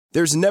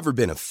There's never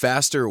been a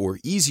faster or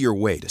easier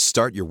way to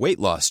start your weight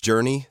loss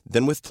journey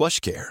than with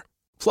PlushCare.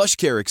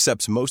 PlushCare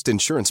accepts most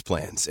insurance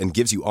plans and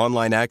gives you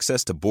online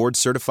access to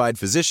board-certified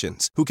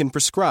physicians who can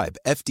prescribe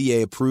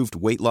FDA-approved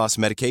weight loss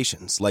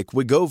medications like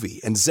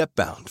Wegovy and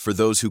Zepbound for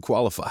those who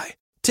qualify.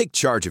 Take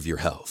charge of your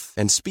health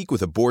and speak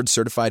with a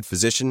board-certified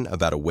physician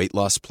about a weight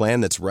loss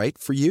plan that's right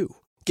for you.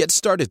 Get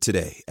started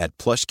today at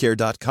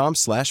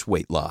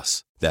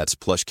plushcare.com/weight-loss. That's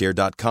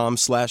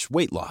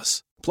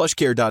plushcare.com/weight-loss.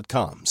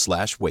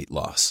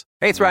 plushcare.com/weight-loss.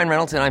 Hey, it's Ryan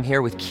Reynolds, and I'm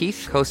here with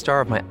Keith,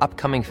 co-star of my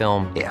upcoming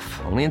film, If,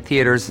 only in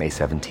theaters May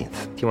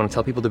 17th. Do you want to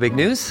tell people the big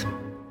news?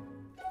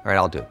 All right,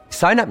 I'll do it.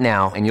 Sign up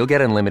now and you'll get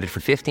unlimited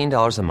for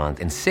 $15 a month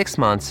and 6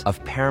 months of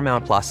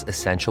Paramount Plus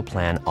Essential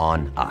Plan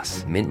on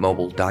us.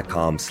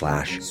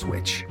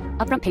 MintMobile.com/switch.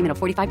 Upfront payment of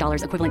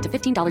 $45 equivalent to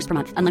 $15 per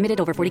month. Unlimited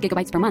over 40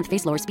 gigabytes per month.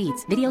 Face lower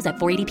speeds. Videos at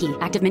 480p.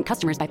 Active Mint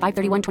customers by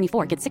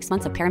 531.24 get 6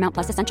 months of Paramount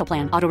Plus Essential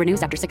Plan. Auto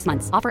renews after 6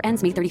 months. Offer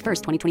ends May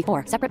 31st,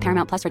 2024. Separate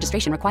Paramount Plus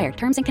registration required.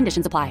 Terms and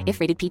conditions apply if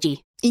rated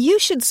PG. You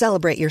should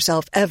celebrate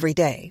yourself every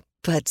day.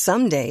 But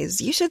some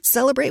days you should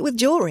celebrate with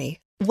jewelry.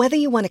 Whether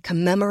you want to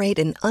commemorate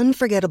an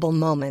unforgettable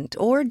moment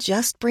or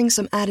just bring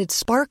some added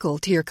sparkle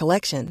to your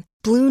collection,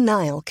 Blue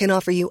Nile can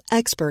offer you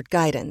expert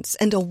guidance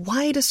and a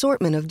wide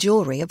assortment of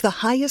jewelry of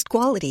the highest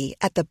quality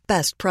at the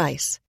best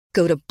price.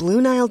 Go to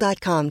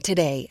BlueNile.com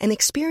today and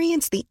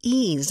experience the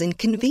ease and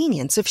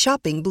convenience of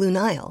shopping Blue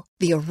Nile,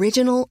 the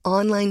original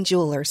online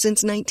jeweler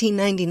since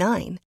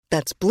 1999.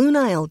 That's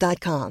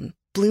BlueNile.com.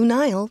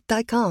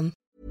 BlueNile.com.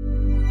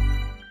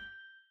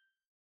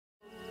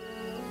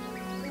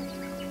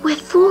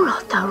 Wherefore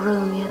art thou,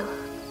 Romeo?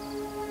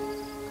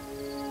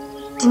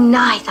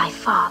 Deny thy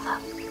father,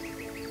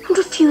 and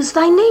refuse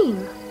thy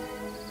name.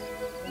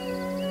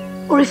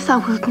 Or if thou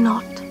wilt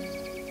not,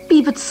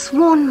 be but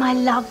sworn my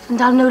love,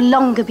 and I'll no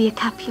longer be a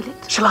Capulet.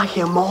 Shall I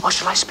hear more, or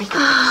shall I speak of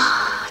this?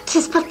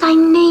 'Tis but thy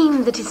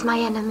name that is my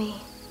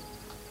enemy.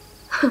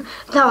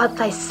 Thou art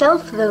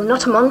thyself, though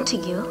not a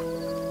Montague.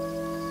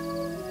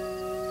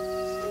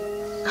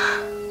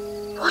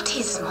 What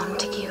is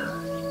Montague?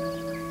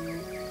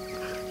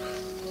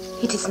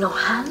 It is nor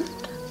hand,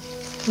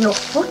 nor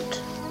foot,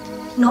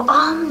 nor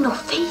arm, nor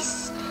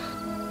face,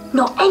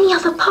 nor any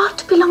other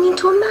part belonging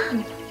to a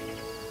man.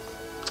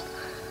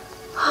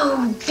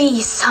 Oh,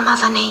 be some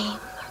other name.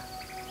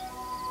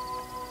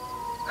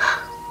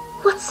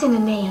 What's in a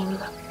name?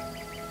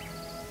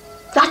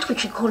 That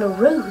which we call a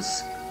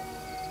rose,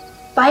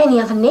 by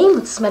any other name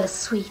would smell as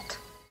sweet.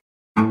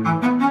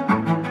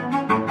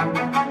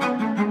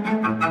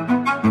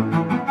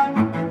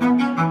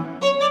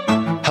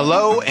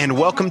 Hello and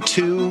welcome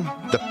to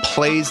The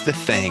Play's the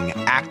Thing,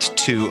 Act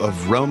 2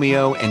 of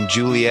Romeo and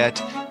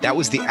Juliet. That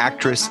was the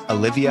actress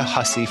Olivia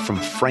Hussey from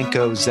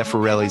Franco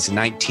Zeffirelli's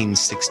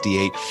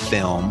 1968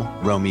 film,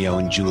 Romeo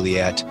and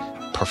Juliet,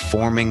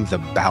 performing the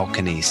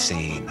balcony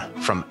scene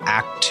from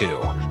Act 2.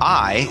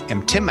 I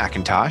am Tim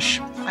McIntosh.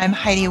 I'm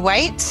Heidi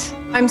White.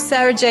 I'm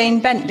Sarah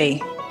Jane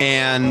Bentley.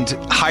 And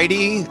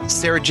Heidi,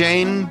 Sarah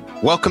Jane,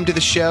 welcome to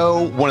the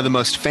show. One of the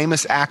most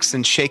famous acts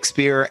in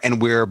Shakespeare. And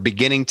we're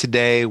beginning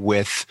today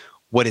with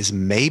what is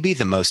maybe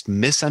the most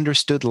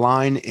misunderstood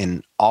line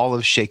in all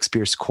of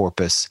Shakespeare's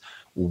corpus.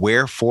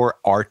 Wherefore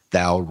art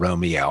thou,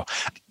 Romeo?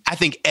 I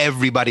think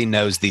everybody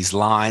knows these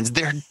lines.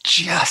 They're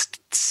just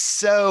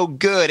so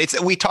good.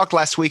 We talked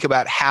last week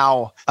about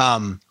how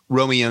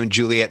Romeo and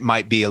Juliet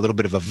might be a little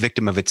bit of a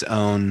victim of its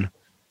own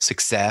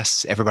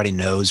success. Everybody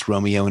knows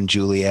Romeo and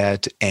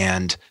Juliet,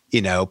 and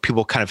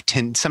people kind of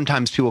tend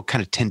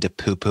to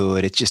poo-poo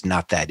it. It's just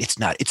not that. It's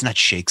not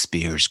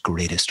Shakespeare's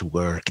greatest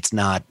work. It's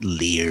not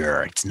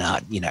Lear. It's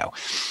not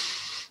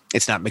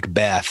it's not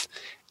Macbeth,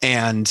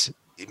 and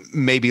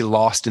maybe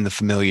lost in the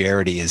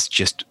familiarity is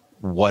just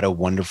what a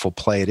wonderful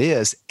play it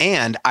is.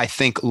 And I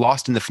think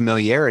lost in the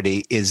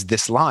familiarity is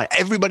this line.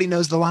 Everybody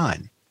knows the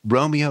line,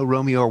 Romeo,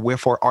 Romeo, or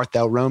wherefore art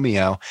thou,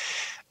 Romeo?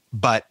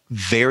 But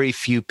very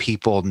few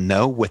people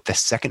know what the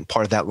second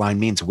part of that line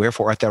means.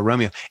 Wherefore art thou,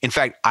 Romeo? In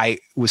fact, I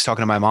was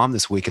talking to my mom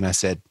this week and I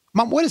said,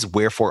 Mom, what does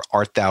wherefore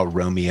art thou,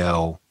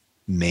 Romeo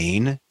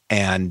mean?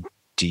 And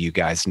do you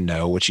guys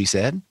know what she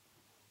said?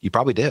 You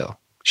probably do.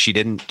 She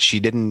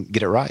didn't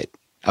get it right.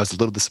 I was a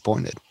little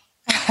disappointed.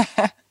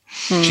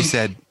 She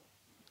said,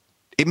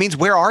 it means,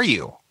 where are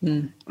you?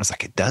 I was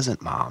like, it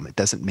doesn't, Mom. It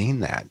doesn't mean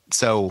that.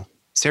 So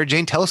Sarah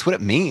Jane, tell us what it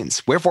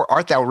means. Wherefore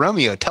art thou,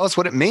 Romeo? Tell us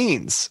what it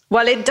means.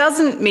 Well, it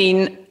doesn't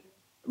mean,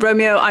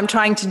 Romeo, I'm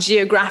trying to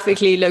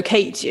geographically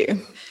locate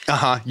you.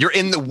 You're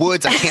in the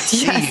woods. I can't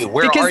see you.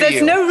 Where are you? Because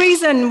there's no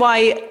reason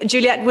why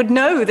Juliet would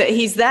know that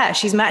he's there.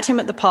 She's met him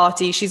at the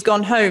party. She's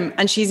gone home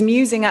and she's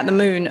musing at the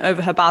moon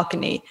over her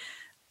balcony.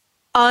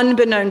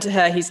 Unbeknown to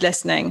her, he's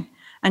listening.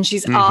 And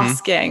she's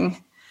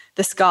asking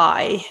the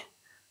sky,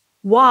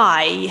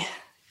 why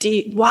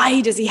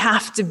does he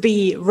have to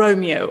be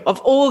Romeo? Of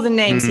all the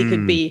names he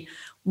could be,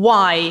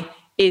 why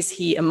is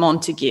he a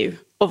Montague?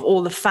 Of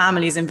all the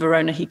families in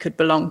Verona he could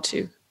belong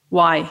to,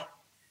 why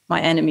my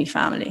enemy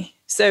family?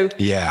 So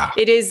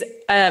it is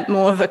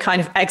more of a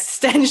kind of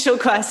existential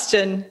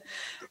question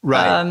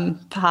Right.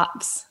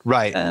 Perhaps.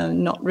 Right.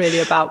 Not really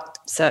about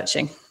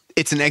searching.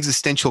 It's an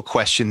existential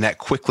question that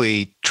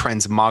quickly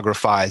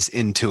transmogrifies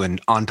into an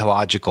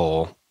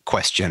ontological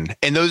question.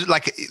 And those,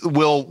 like,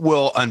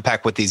 we'll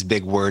unpack what these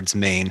big words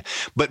mean.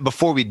 But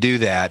before we do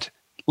that,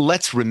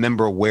 let's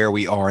remember where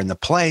we are in the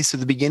play. So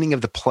the beginning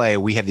of the play,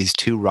 we have these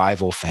two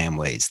rival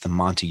families, the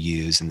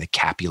Montagues and the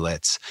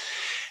Capulets.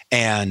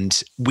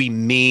 And we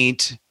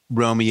meet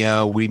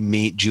Romeo, we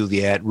meet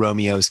Juliet.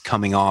 Romeo's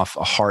coming off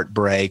a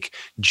heartbreak.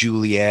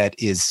 Juliet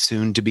is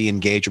soon to be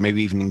engaged, or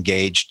maybe even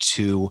engaged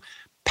to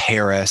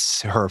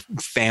Paris. Her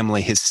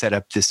family has set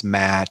up this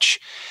match.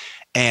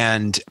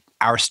 And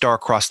our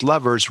star-crossed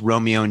lovers,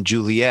 Romeo and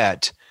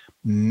Juliet,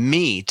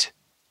 meet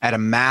at a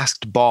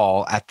masked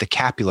ball at the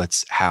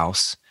Capulets'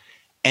 house.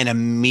 And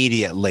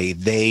immediately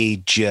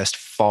they just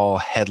fall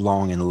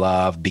headlong in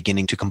love,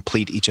 beginning to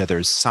complete each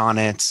other's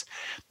sonnets.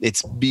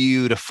 It's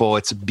beautiful.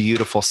 It's a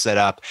beautiful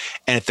setup.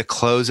 And at the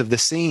close of the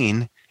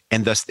scene,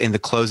 and thus in the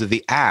close of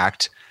the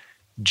act,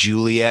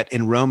 Juliet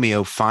and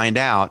Romeo find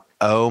out,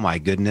 oh my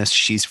goodness,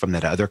 she's from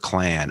that other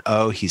clan.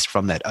 Oh, he's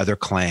from that other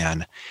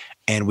clan.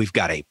 And we've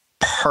got a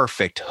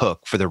perfect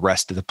hook for the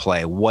rest of the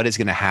play. What is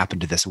going to happen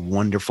to this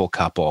wonderful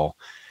couple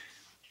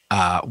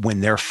when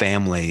their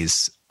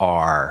families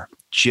are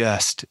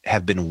just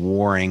have been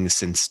warring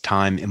since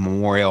time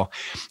immemorial?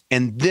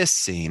 And this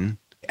scene,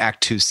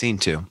 Act 2, Scene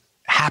 2,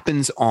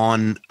 happens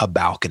on a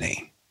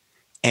balcony.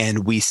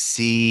 And we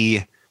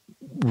see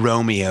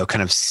Romeo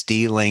kind of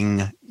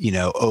stealing,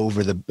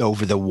 over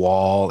the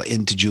wall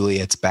into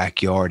Juliet's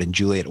backyard. And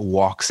Juliet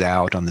walks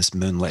out on this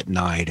moonlit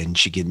night, and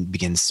she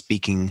begins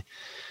speaking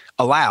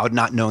aloud,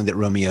 not knowing that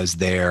Romeo's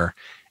there.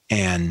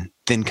 And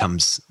then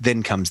comes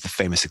the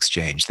famous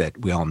exchange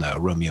that we all know: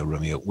 Romeo,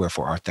 Romeo,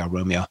 wherefore art thou,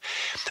 Romeo?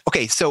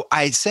 Okay, so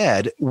I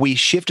said we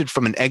shifted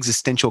from an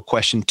existential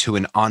question to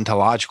an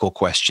ontological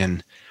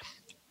question.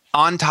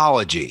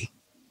 Ontology,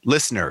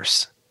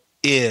 listeners,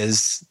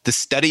 is the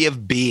study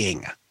of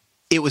being.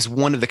 It was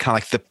one of the kind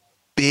of like the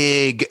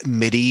big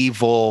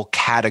medieval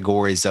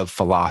categories of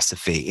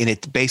philosophy. And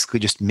it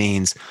basically just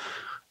means,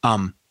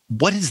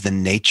 what is the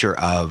nature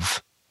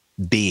of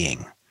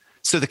being?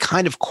 So the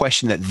kind of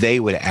question that they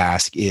would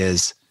ask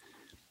is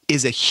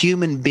a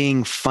human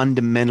being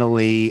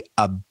fundamentally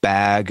a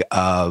bag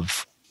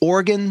of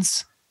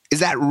organs?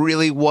 Is that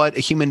really what a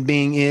human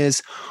being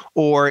is?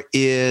 Or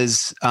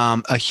is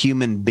a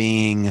human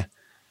being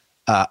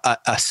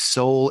a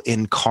soul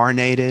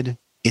incarnated?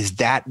 Is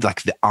that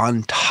like the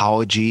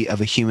ontology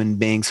of a human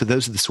being? So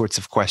those are the sorts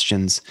of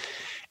questions.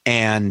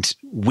 And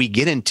we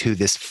get into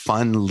this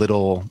fun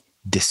little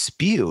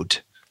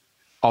dispute,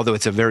 although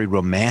it's a very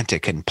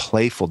romantic and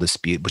playful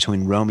dispute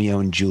between Romeo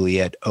and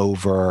Juliet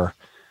over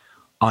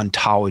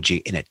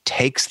ontology. And it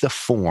takes the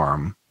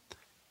form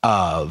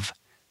of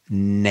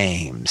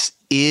names.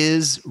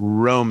 Is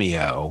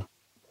Romeo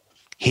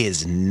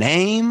his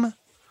name,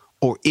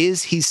 or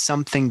is he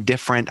something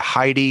different?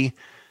 Heidi,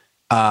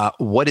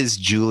 what is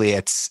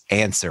Juliet's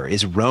answer?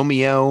 Is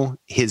Romeo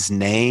his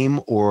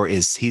name, or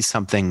is he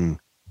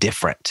something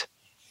different?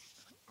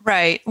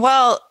 Right.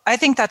 Well, I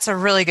think that's a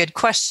really good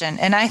question.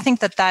 And I think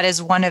that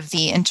is one of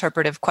the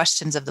interpretive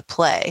questions of the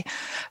play.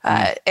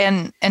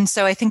 And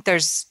so I think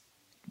there's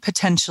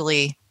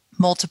potentially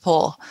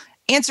multiple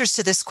answers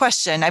to this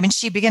question. I mean,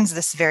 she begins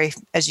this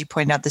as you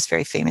pointed out, this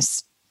very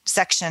famous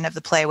section of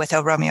the play with,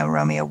 "Oh, Romeo,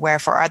 Romeo,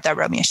 wherefore art thou,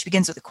 Romeo?" She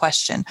begins with a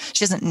question.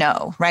 She doesn't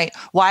know, right?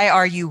 Why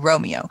are you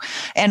Romeo?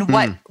 And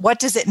what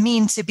does it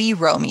mean to be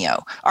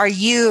Romeo? Are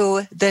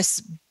you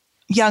this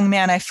young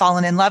man I've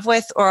fallen in love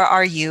with, or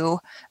are you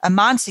a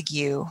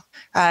Montague?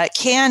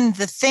 Can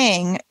the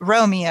thing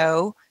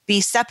Romeo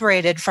be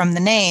separated from the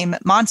name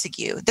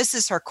Montague? This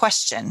is her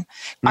question.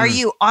 Are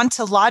you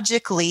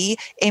ontologically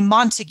a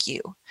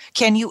Montague?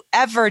 Can you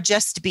ever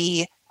just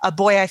be a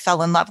boy I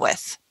fell in love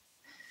with?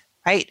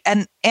 Right.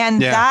 And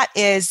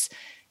that's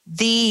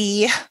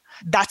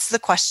the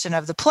question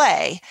of the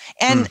play.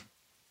 And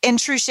in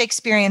true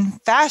Shakespearean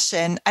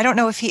fashion, I don't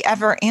know if he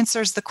ever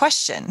answers the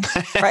question.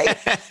 Right.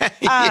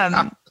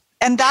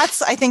 And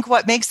that's, I think,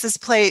 what makes this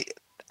play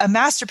a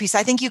masterpiece.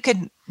 I think you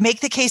could make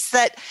the case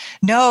that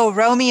no,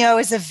 Romeo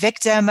is a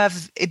victim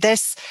of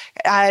this,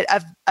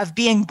 of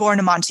being born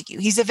a Montague.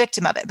 He's a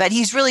victim of it, but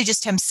he's really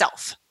just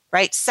himself,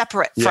 right?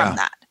 Separate from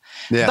that.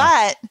 Yeah.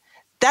 But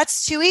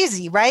that's too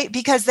easy, right?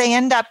 Because they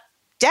end up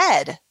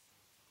dead.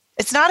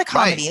 It's not a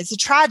comedy. Right. It's a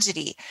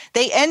tragedy.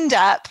 They end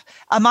up,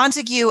 a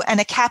Montague and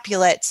a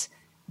Capulet,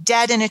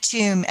 dead in a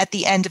tomb at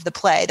the end of the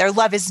play. Their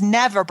love is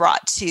never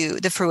brought to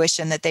the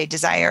fruition that they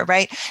desire,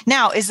 right?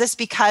 Now, is this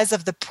because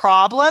of the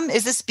problem?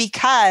 Is this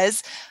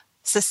because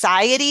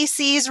society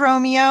sees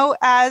Romeo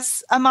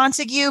as a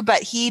Montague,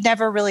 but he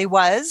never really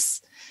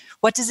was?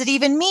 What does it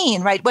even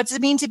mean, right? What does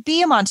it mean to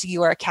be a Montague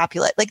or a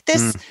Capulet? Like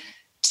this,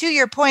 to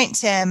your point,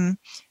 Tim,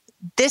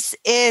 this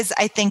is,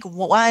 I think,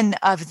 one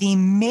of the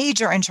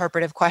major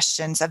interpretive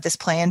questions of this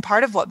play. And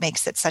part of what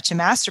makes it such a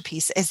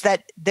masterpiece is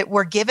that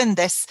we're given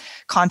this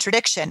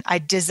contradiction. I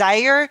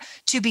desire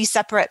to be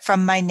separate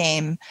from my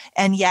name,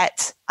 and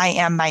yet I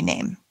am my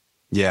name.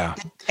 Yeah.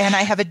 And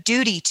I have a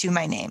duty to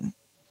my name.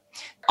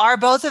 Are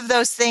both of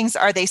those things,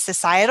 are they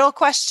societal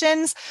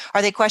questions?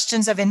 Are they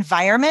questions of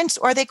environment?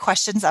 Or are they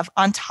questions of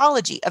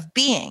ontology, of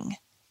being?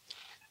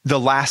 The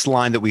last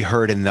line that we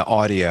heard in the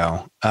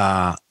audio,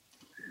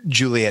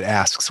 Juliet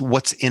asks,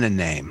 what's in a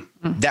name?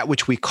 That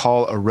which we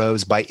call a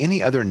rose by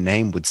any other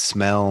name would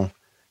smell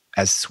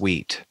as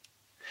sweet.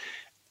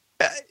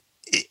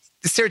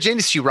 Sarah Jane,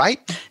 is she right?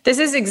 This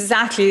is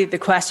exactly the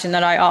question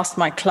that I asked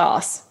my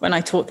class when I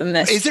taught them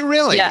this. Is it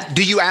really? Yeah.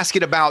 Do you ask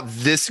it about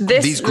these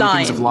groupings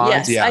line, of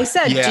lines? Yes. Yeah. I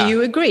said, do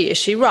you agree? Is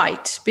she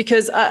right?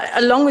 Because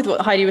along with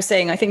what Heidi was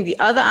saying, I think the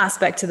other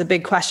aspect to the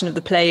big question of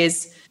the play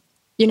is,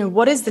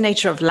 what is the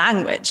nature of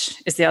language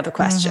is the other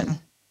question.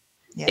 Mm-hmm.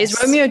 Yes.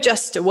 Is Romeo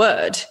just a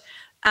word?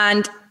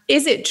 And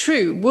is it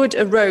true? Would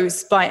a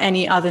rose by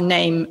any other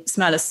name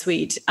smell as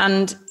sweet?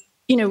 And,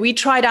 we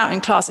tried out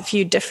in class a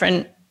few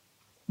different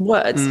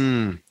words.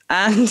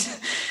 And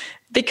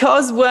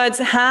because words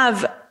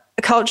have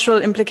cultural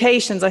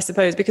implications, I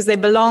suppose, because they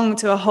belong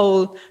to a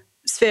whole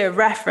sphere of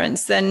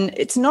reference, then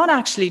it's not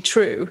actually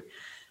true.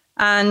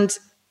 And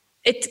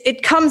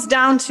it comes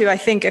down to, I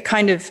think,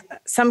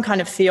 some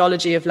kind of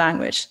theology of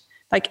language.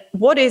 Like,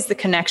 what is the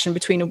connection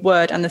between a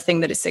word and the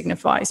thing that it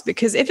signifies?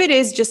 Because if it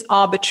is just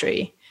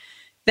arbitrary,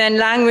 then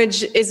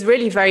language is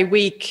really very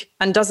weak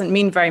and doesn't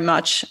mean very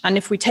much. And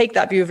if we take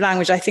that view of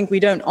language, I think we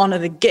don't honor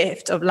the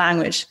gift of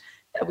language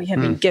that we have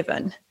been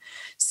given.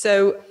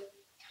 So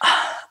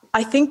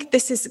I think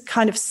this is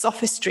kind of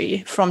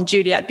sophistry from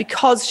Juliet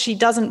because she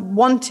doesn't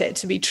want it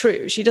to be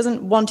true. She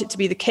doesn't want it to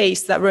be the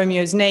case that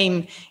Romeo's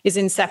name is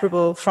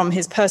inseparable from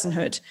his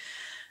personhood.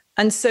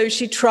 And so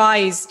she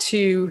tries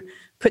to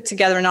put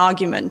together an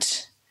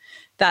argument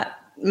that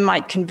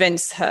might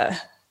convince her.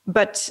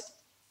 But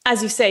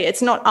as you say,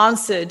 it's not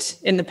answered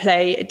in the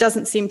play. It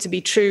doesn't seem to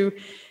be true.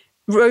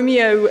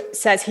 Romeo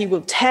says he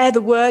will tear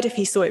the word if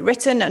he saw it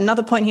written. At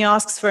another point, he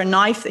asks for a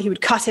knife that he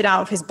would cut it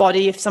out of his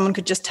body if someone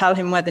could just tell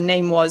him where the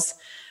name was.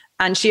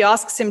 And she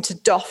asks him to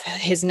doff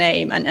his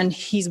name, and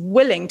he's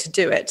willing to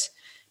do it.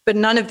 But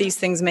none of these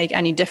things make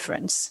any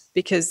difference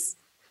because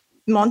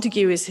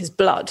Montague is his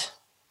blood.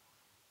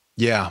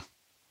 Yeah.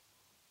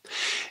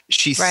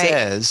 She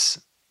says,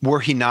 were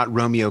he not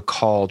Romeo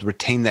called,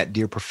 retain that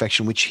dear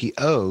perfection which he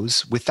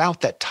owes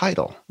without that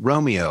title.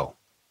 Romeo,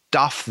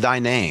 doff thy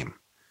name.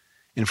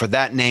 And for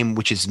that name,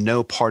 which is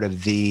no part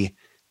of thee,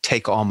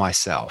 take all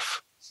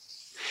myself.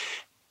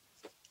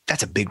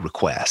 That's a big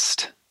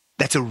request.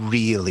 That's a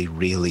really,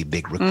 really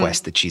big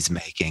request that she's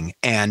making.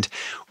 And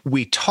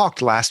we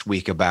talked last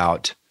week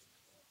about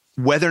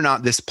whether or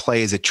not this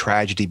play is a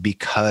tragedy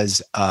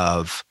because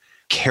of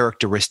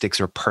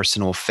characteristics or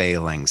personal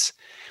failings.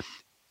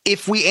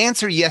 If we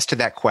answer yes to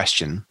that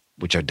question,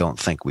 which I don't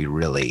think we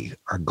really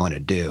are going to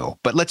do,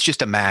 but let's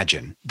just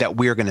imagine that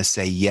we're going to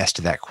say yes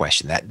to that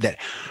question, that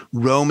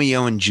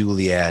Romeo and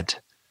Juliet,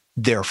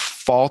 they're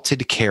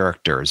faulted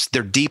characters,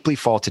 they're deeply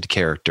faulted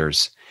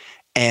characters,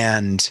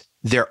 and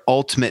their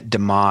ultimate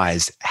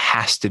demise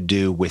has to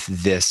do with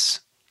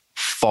this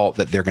fault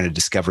that they're going to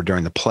discover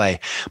during the play.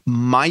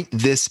 Might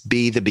this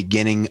be the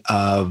beginning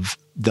of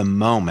the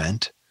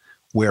moment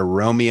where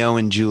Romeo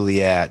and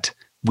Juliet,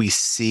 we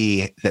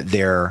see that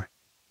they're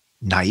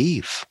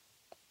naive?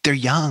 They're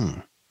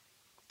young.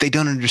 They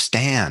don't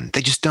understand.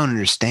 They just don't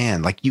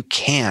understand. Like, you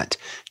can't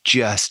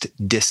just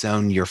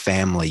disown your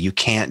family. You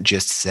can't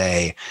just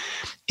say,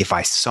 if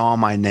I saw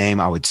my name,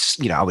 I would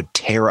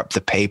tear up the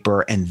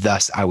paper and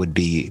thus I would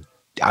be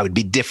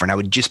different. I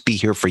would just be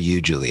here for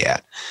you,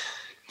 Juliet.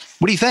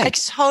 What do you think? I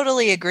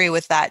totally agree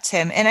with that,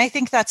 Tim. And I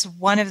think that's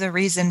one of the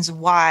reasons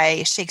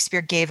why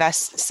Shakespeare gave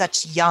us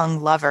such young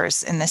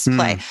lovers in this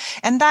play.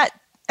 And that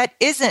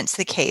isn't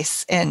the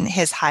case in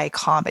his high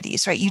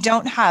comedies, right? You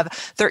don't have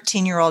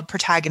 13-year-old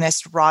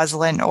protagonist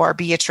Rosalind or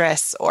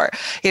Beatrice, or,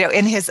 in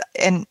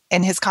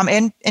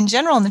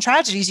general, in the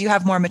tragedies, you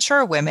have more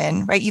mature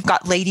women, right? You've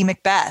got Lady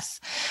Macbeth.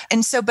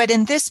 And so, but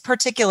in this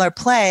particular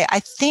play, I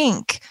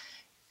think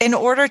in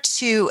order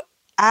to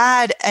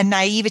add a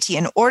naivety,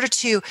 in order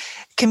to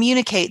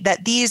communicate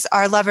that these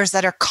are lovers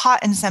that are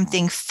caught in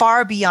something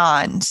far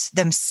beyond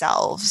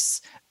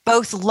themselves,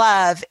 both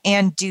love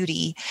and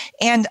duty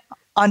and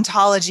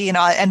ontology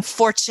and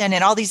fortune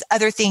and all these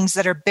other things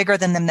that are bigger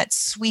than them that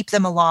sweep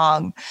them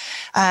along.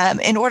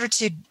 In order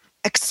to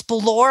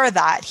explore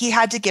that, he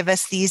had to give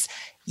us these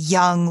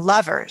young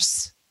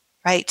lovers,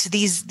 right?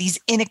 These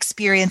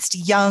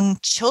inexperienced young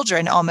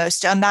children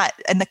almost on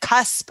the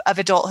cusp of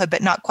adulthood,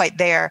 but not quite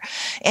there.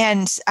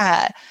 And,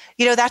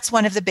 that's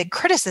one of the big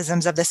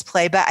criticisms of this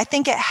play, but I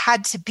think it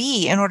had to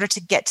be in order to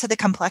get to the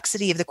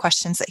complexity of the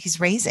questions that he's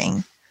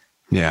raising.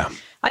 Yeah.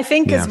 I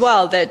think as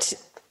well that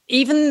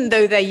even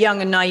though they're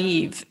young and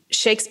naive,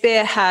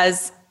 Shakespeare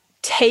has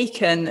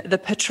taken the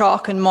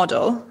Petrarchan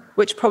model,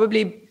 which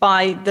probably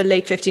by the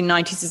late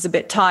 1590s is a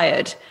bit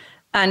tired,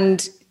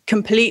 and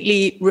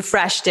completely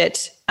refreshed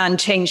it and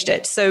changed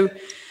it. So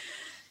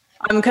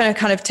I'm going to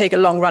kind of take a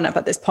long run up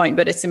at this point,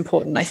 but it's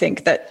important, I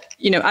think, that,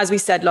 as we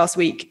said last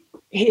week,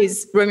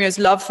 Romeo's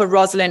love for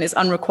Rosalind is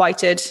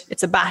unrequited.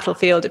 It's a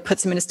battlefield. It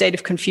puts him in a state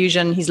of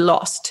confusion. He's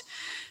lost.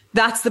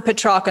 That's the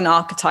Petrarchan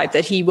archetype,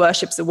 that he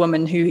worships a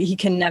woman who he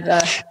can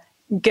never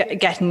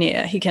get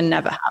near. He can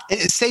never have.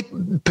 Say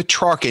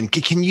Petrarchan.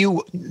 Can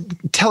you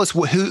tell us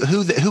who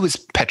is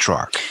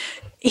Petrarch?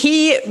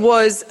 He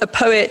was a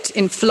poet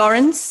in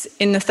Florence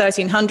in the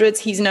 1300s.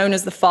 He's known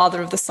as the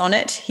father of the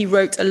sonnet. He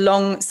wrote a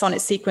long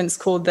sonnet sequence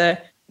called the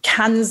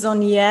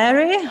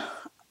Canzoniere.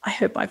 I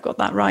hope I've got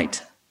that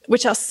right.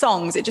 Which are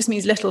songs. It just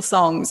means little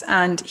songs.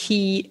 And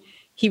he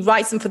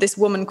writes them for this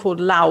woman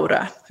called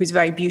Laura, who's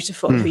very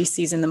beautiful, who he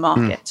sees in the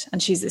market.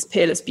 And she's this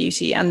peerless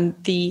beauty. And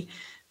the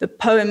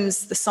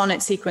poems, the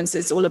sonnet sequence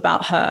is all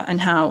about her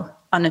and how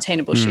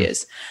unattainable she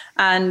is.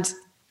 And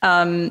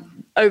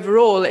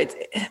overall,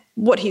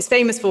 what he's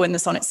famous for in the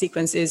sonnet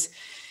sequence is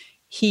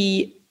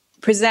he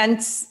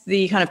presents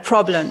the kind of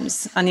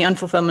problems and the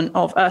unfulfillment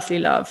of earthly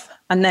love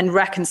and then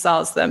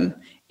reconciles them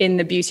in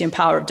the beauty and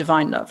power of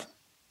divine love.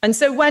 And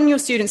so when your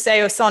students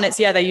say, oh, sonnets,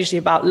 yeah, they're usually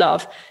about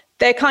love,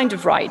 they're kind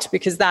of right,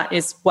 because that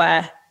is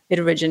where it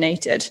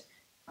originated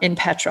in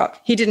Petrarch.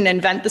 He didn't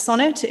invent the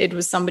sonnet. It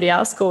was somebody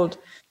else called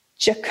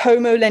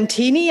Giacomo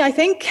Lentini, I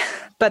think.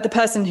 But the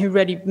person who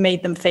really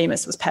made them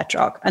famous was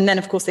Petrarch. And then,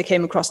 of course, they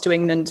came across to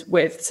England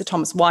with Sir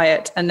Thomas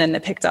Wyatt, and then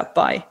they're picked up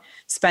by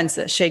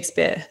Spenser,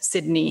 Shakespeare,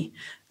 Sidney,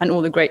 and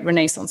all the great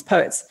Renaissance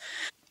poets.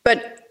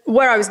 But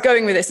where I was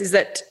going with this is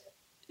that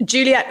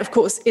Juliet, of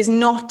course, is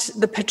not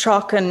the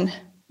Petrarchan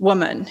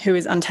woman who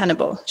is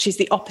untenable. She's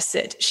the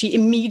opposite. She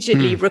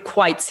immediately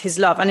requites his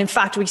love. And in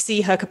fact, we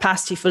see her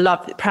capacity for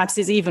love perhaps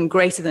is even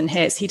greater than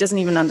his. He doesn't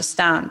even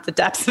understand the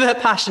depth of her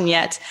passion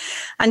yet.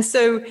 And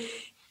so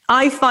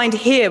I find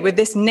here with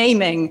this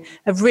naming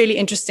a really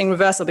interesting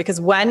reversal, because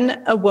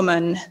when a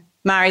woman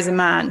marries a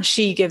man,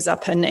 she gives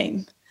up her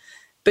name.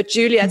 But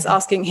Juliet's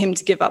asking him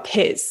to give up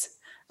his.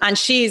 And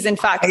she's, in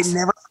fact... I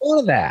never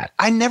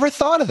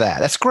thought of that.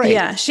 That's great.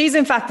 Yeah, she's,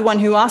 in fact, the one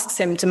who asks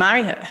him to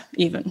marry her,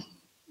 even.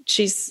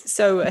 She's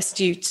so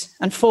astute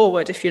and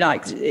forward, if you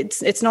like.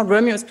 It's not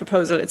Romeo's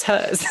proposal, it's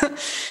hers.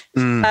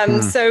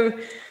 So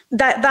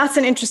that's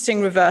an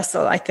interesting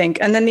reversal, I think.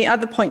 And then the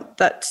other point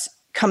that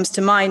comes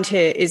to mind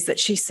here is that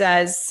she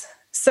says,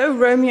 so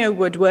Romeo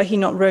would, were he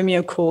not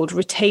Romeo called,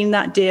 retain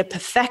that dear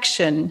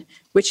perfection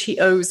which he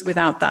owes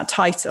without that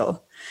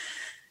title.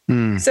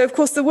 So, of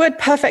course, the word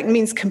perfect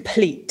means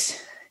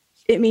complete.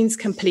 It means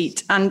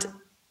complete. And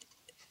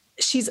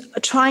she's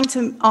trying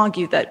to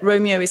argue that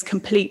Romeo is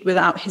complete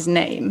without his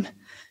name,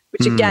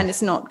 which, again,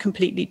 is not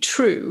completely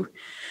true.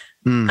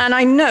 And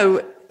I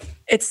know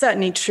it's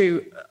certainly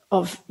true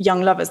of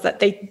young lovers that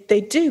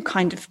they do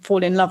kind of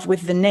fall in love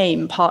with the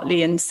name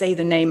partly and say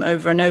the name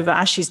over and over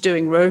as she's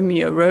doing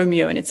Romeo,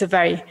 Romeo. And it's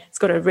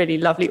got a really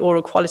lovely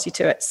oral quality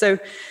to it. So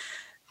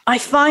I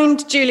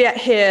find Juliet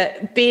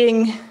here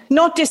being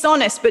not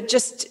dishonest, but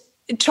just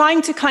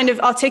trying to kind of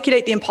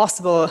articulate the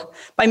impossible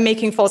by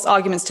making false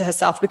arguments to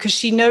herself, because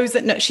she knows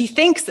that she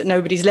thinks that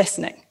nobody's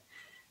listening.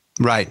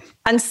 Right.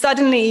 And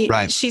suddenly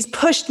she's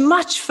pushed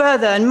much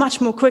further and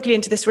much more quickly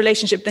into this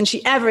relationship than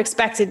she ever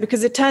expected,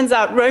 because it turns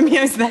out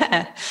Romeo's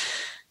there.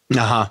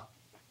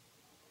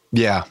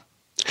 Yeah.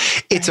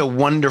 It's a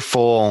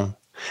wonderful...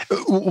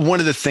 One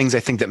of the things I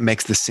think that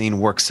makes the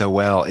scene work so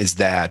well is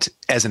that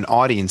as an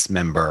audience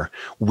member,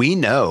 we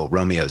know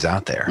Romeo's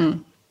out there.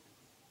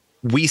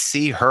 We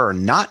see her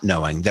not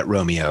knowing that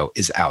Romeo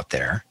is out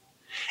there,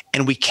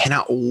 and we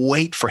cannot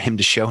wait for him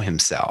to show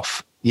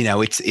himself. You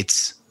know,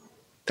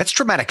 that's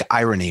dramatic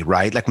irony,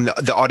 right? Like when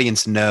the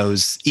audience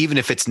knows, even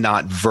if it's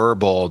not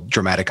verbal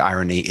dramatic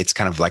irony, it's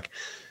kind of like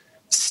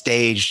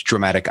staged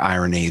dramatic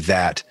irony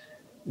that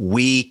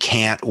we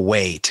can't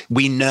wait.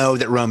 We know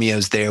that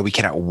Romeo's there. We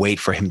cannot wait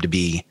for him to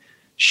be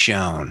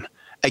shown.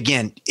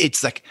 Again,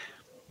 it's like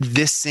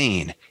this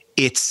scene,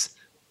 it's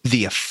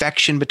the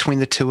affection between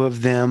the two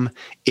of them.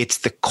 It's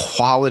the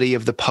quality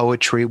of the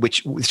poetry,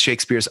 which with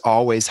Shakespeare is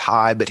always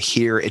high, but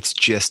here it's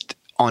just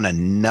on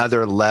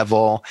another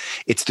level.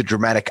 It's the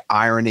dramatic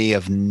irony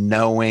of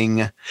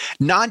knowing,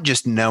 not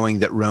just knowing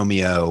that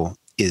Romeo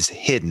is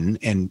hidden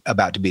and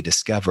about to be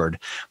discovered,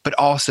 but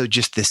also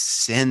just this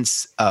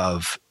sense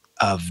of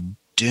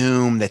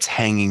doom that's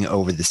hanging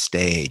over the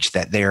stage,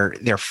 that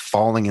they're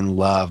falling in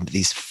love.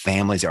 These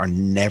families are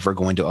never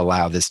going to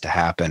allow this to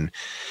happen.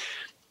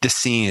 The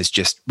scene is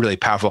just really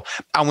powerful.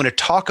 I want to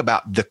talk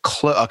about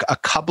a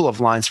couple of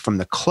lines from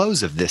the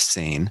close of this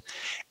scene,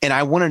 and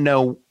I want to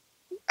know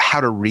how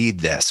to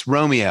read this.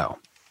 Romeo,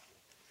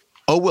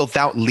 oh, wilt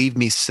thou leave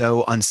me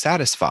so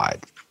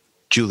unsatisfied?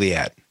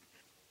 Juliet,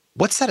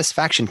 what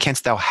satisfaction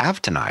canst thou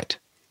have tonight?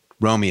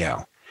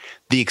 Romeo,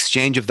 the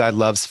exchange of thy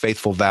love's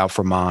faithful vow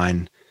for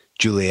mine.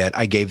 Juliet,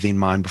 I gave thee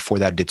mine before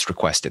thou didst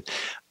request it.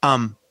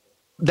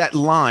 That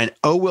line,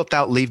 oh, wilt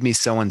thou leave me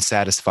so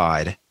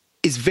unsatisfied,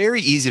 is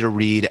very easy to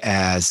read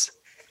as,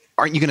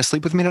 aren't you going to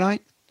sleep with me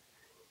tonight?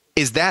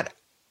 Is that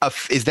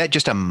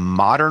just a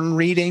modern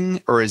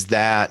reading, or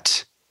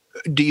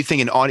do you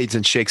think an audience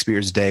in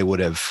Shakespeare's day would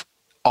have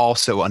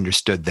also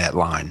understood that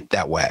line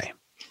that way?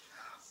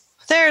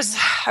 There is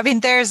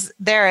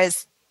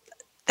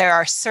there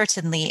are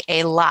certainly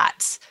a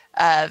lot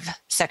of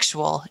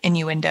sexual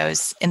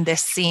innuendos in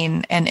this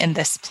scene and in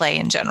this play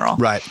in general.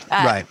 Right.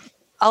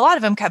 A lot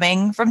of them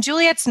coming from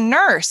Juliet's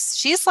nurse.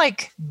 She's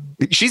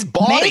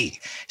bawdy.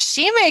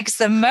 She makes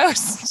the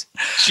most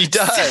she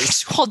does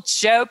sexual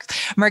jokes.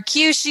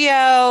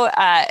 Mercutio,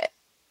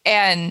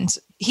 and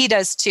he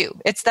does too.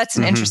 That's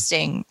an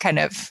interesting kind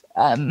of,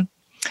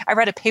 I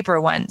read a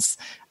paper once.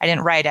 I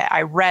didn't write it.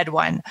 I read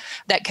one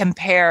that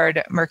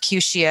compared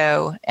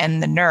Mercutio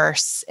and the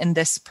nurse in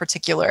this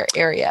particular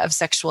area of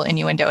sexual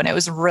innuendo. And it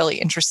was a really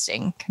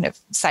interesting kind of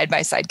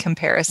side-by-side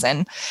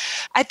comparison.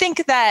 I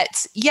think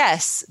that,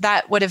 yes,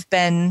 that would have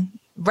been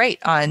right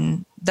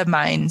on the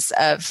minds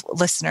of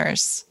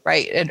listeners,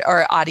 right?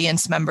 Or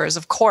audience members,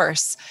 of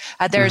course.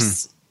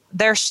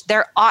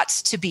 There ought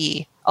to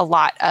be a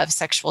lot of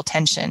sexual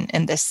tension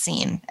in this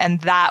scene.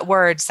 And that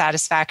word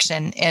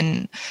satisfaction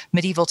in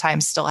medieval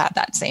times still had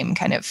that same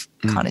kind of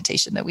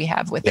connotation that we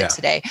have with it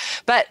today.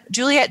 But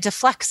Juliet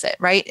deflects it,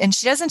 right? And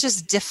she doesn't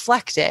just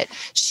deflect it,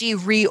 she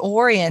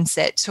reorients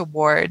it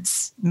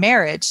towards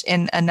marriage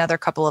in another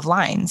couple of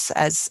lines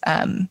as,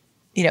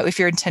 if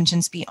your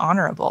intentions be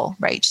honorable,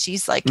 right?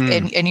 She's like,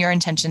 in your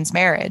intentions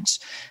marriage,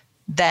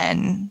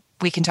 then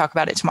we can talk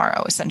about it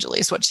tomorrow,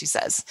 essentially, is what she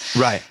says.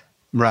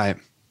 Right.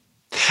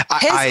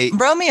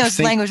 Romeo's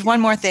language,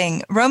 one more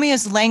thing.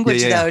 Romeo's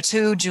language, though,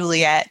 to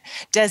Juliet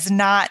does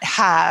not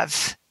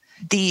have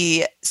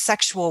the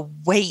sexual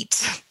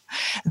weight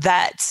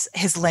that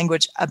his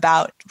language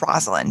about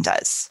Rosalind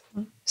does,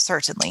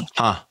 certainly.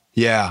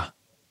 Yeah.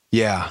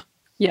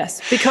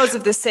 Yes, because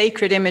of the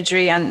sacred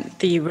imagery and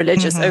the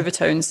religious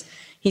overtones,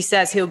 he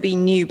says he'll be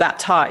new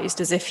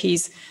baptized, as if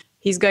he's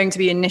going to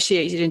be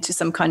initiated into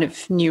some kind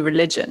of new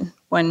religion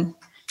and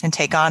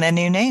take on a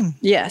new name.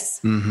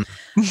 Yes.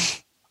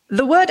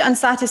 The word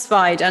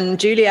unsatisfied and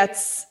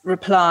Juliet's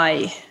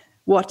reply,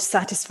 what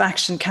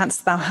satisfaction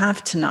canst thou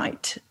have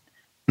tonight?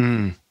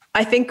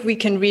 I think we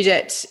can read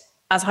it,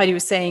 as Heidi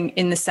was saying,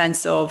 in the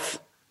sense of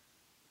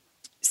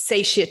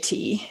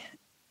satiety,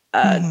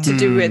 to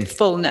do with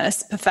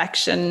fullness,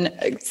 perfection,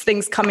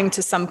 things coming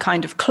to some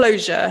kind of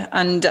closure.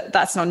 And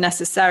that's not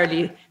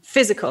necessarily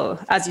physical,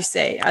 as you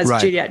say, as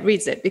Juliet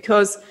reads it,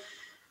 because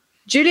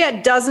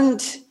Juliet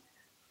doesn't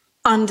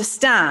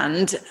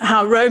understand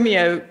how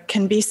Romeo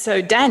can be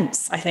so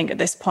dense, I think, at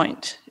this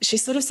point.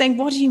 She's sort of saying,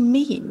 what do you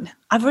mean?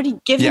 I've already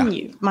given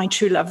you my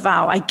true love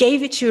vow. I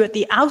gave it to you at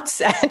the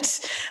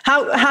outset.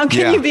 How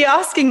can you be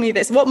asking me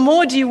this? What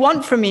more do you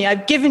want from me?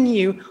 I've given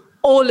you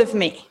all of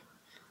me.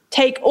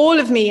 Take all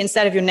of me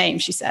instead of your name,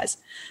 she says.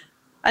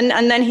 And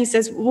then he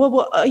says, well,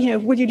 will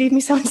you leave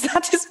me so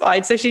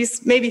unsatisfied? So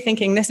she's maybe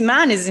thinking, this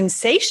man is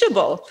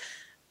insatiable.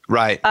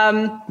 Right.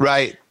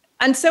 Right.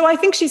 And so I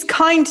think she's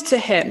kind to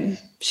him.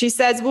 She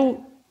says,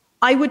 well,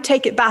 I would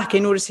take it back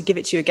in order to give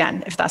it to you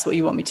again, if that's what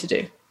you want me to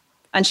do.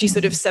 And she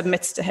sort of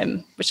submits to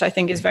him, which I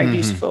think is very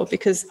useful,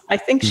 because I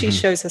think she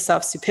shows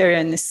herself superior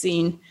in this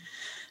scene.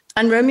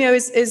 And Romeo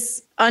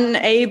is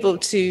unable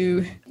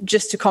to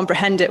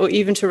comprehend it or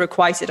even to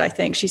requite it, I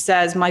think. She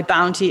says, my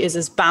bounty is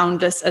as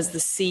boundless as the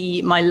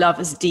sea. My love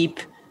is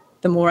deep.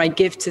 The more I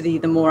give to thee,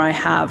 the more I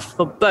have,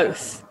 for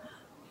both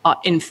are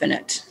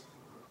infinite.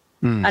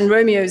 And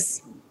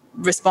Romeo's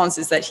response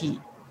is that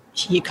he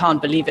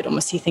can't believe it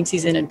almost. He thinks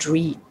he's in a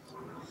dream.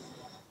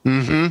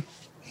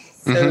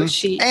 So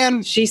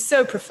she's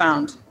so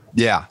profound.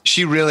 Yeah,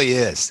 she really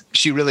is.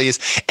 She really is.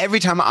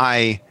 Every time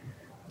I,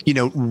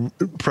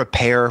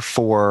 prepare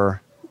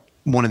for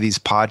one of these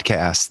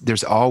podcasts,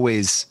 there's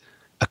always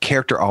a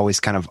character always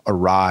kind of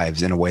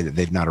arrives in a way that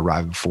they've not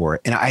arrived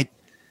before. And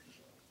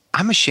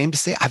I'm ashamed to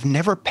say I've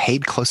never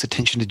paid close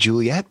attention to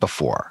Juliet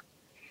before.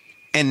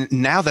 And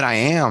now that I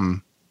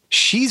am,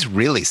 she's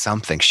really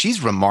something.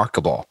 She's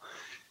remarkable.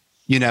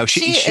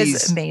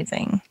 She's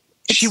amazing.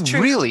 She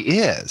really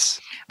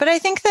is. But I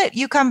think that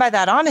you come by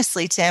that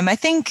honestly, Tim. I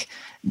think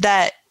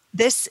that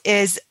this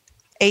is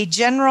a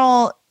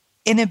general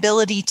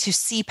inability to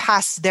see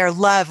past their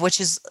love, which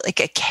is like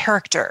a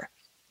character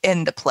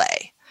in the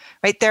play,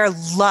 right? Their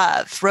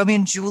love, Romeo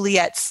and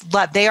Juliet's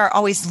love, they are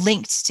always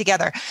linked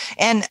together.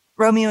 And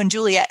Romeo and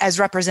Juliet as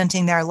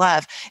representing their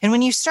love. And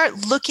when you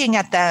start looking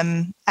at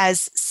them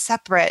as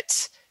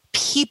separate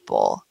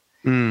people,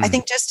 I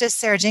think just as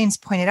Sarah Jane's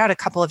pointed out a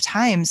couple of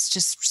times,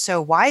 just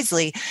so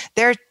wisely,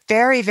 they're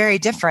very, very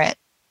different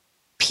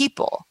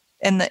people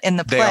in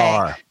the play. They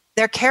are.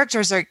 Their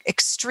characters are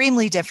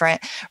extremely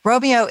different.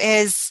 Romeo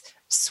is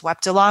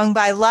swept along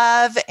by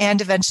love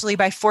and eventually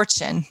by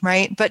fortune,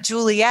 right? But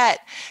Juliet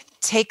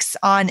takes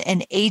on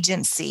an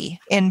agency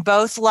in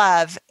both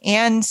love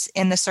and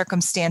in the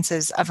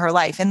circumstances of her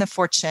life, in the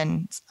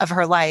fortunes of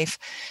her life.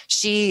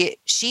 She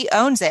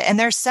owns it. And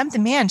there's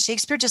something, man,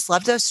 Shakespeare just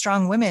loved those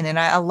strong women. And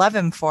I love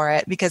him for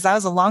it, because that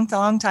was a long,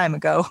 long time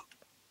ago.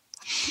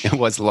 It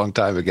was a long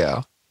time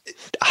ago.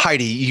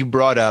 Heidi, you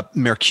brought up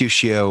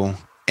Mercutio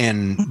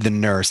and the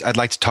nurse. I'd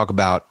like to talk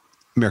about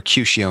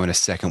Mercutio in a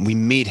second. We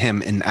meet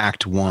him in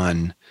Act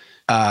 1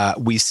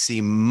 We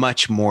see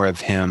much more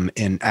of him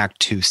in Act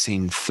 2,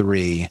 Scene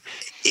 3.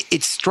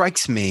 It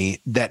strikes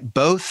me that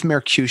both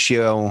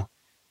Mercutio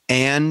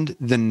and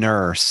the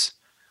nurse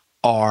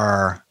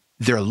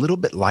they're a little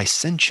bit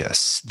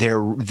licentious.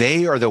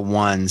 They are the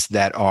ones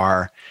that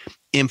are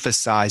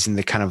emphasizing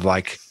the kind of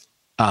like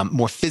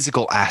more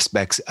physical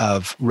aspects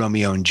of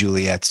Romeo and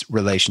Juliet's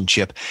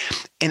relationship.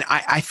 And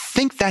I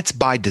think that's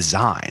by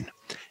design.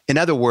 In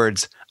other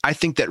words, I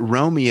think that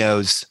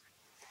Romeo's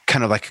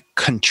kind of like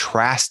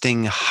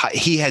contrasting,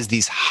 he has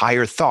these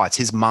higher thoughts.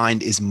 His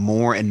mind is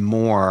more and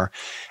more,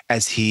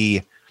 as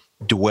he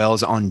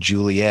dwells on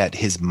Juliet,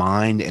 his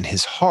mind and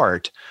his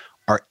heart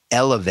are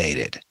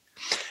elevated.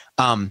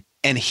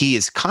 And he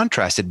is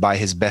contrasted by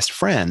his best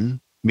friend,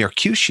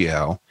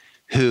 Mercutio,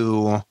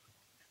 who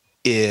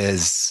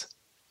is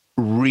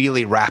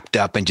really wrapped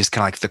up in just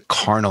kind of like the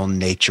carnal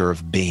nature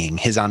of being.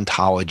 His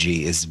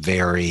ontology is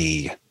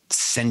very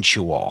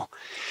sensual.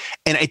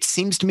 And it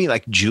seems to me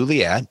like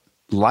Juliet,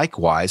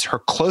 likewise, her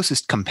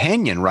closest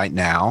companion right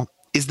now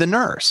is the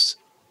nurse.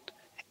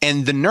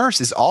 And the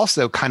nurse is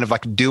also kind of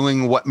like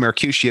doing what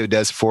Mercutio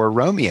does for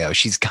Romeo.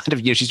 She's kind of,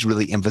 she's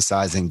really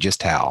emphasizing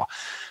just how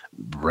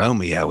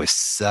Romeo is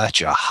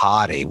such a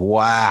hottie.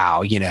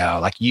 Wow.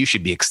 Like you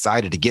should be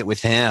excited to get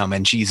with him.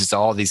 And she uses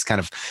all these kind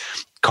of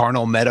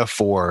carnal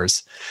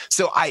metaphors.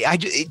 So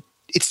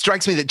it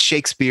strikes me that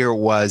Shakespeare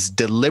was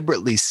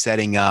deliberately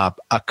setting up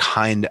a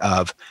kind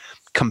of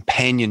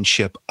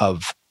companionship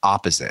of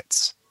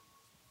opposites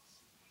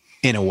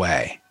in a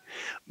way.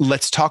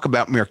 Let's talk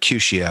about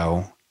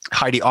Mercutio.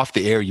 Heidi, off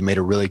the air, you made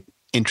a really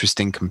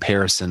interesting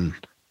comparison.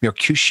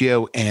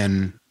 Mercutio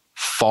and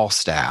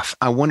Falstaff.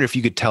 I wonder if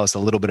you could tell us a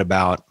little bit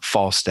about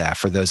Falstaff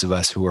for those of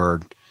us who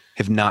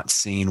have not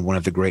seen one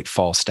of the great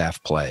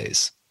Falstaff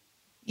plays.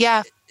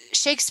 Yeah,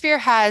 Shakespeare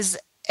has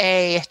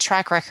a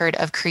track record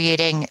of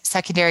creating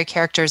secondary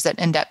characters that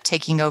end up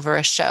taking over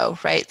a show,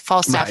 right?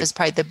 Falstaff is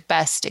probably the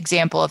best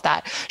example of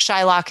that.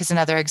 Shylock is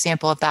another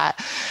example of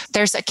that.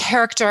 There's a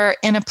character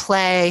in a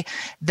play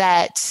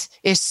that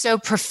is so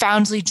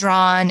profoundly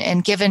drawn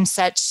and given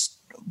such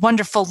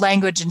wonderful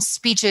language and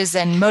speeches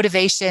and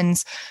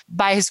motivations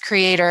by his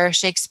creator,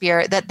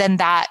 Shakespeare, that then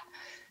that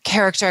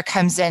character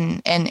comes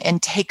in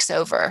and takes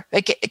over.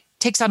 It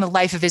takes on a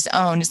life of his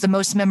own, is the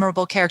most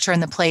memorable character in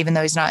the play, even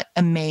though he's not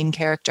a main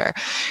character.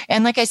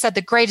 And like I said,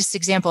 the greatest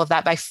example of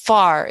that by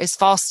far is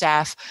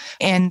Falstaff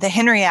in the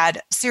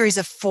Henriade series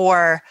of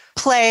 4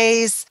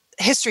 plays,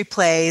 history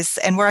plays.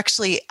 And we're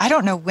actually, I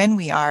don't know when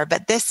we are,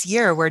 but this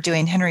year we're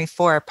doing Henry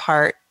IV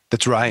part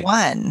That's right.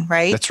 1,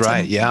 right? That's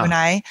right. Yeah. You and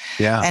I.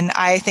 Yeah. And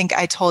I think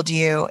I told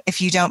you, if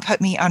you don't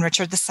put me on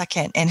Richard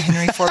II in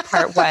Henry IV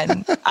Part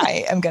 1,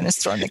 I am going to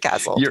storm the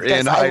castle. You're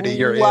in, Heidi.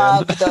 You're in. I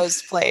love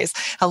those plays.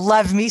 I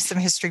love me some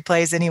history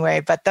plays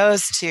anyway, but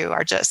those two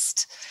are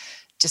just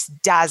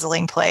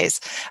dazzling plays.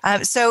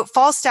 So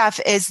Falstaff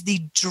is the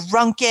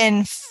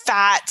drunken,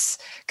 fat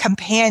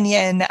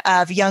companion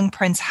of young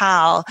Prince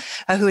Hal,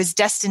 who is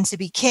destined to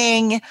be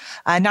king,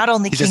 not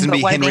only king,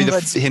 but one of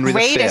England's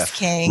greatest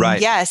king. Right,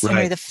 yes, right.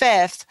 Henry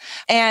V.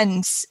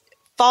 And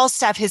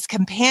Falstaff, his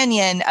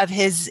companion of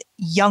his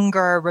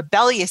younger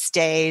rebellious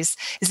days,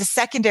 is a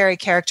secondary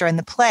character in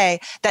the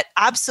play that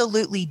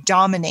absolutely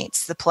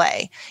dominates the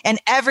play. And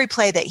every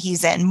play that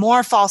he's in,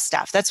 more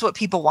Falstaff. That's what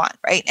people want,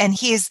 right? And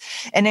he's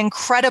an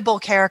incredible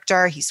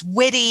character. He's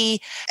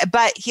witty,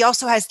 but he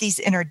also has these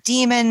inner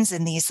demons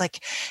and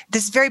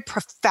this very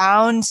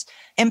profound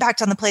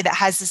impact on the play that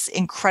has this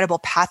incredible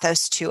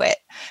pathos to it.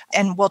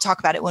 And we'll talk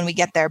about it when we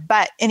get there.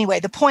 But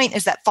anyway, the point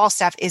is that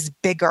Falstaff is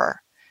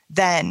bigger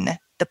than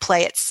the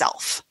play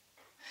itself.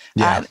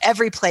 Yeah.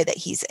 Every play that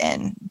he's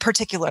in,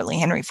 particularly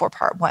Henry IV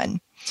Part 1.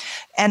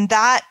 And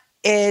that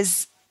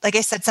is, like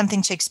I said,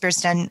 something Shakespeare's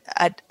done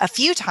a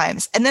few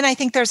times. And then I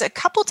think there's a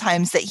couple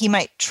times that he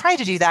might try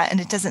to do that and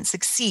it doesn't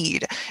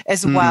succeed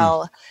as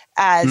well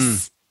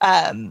as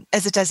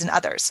it does in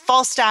others.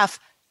 Falstaff,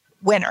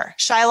 winner.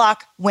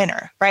 Shylock,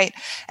 winner, right?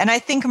 And I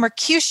think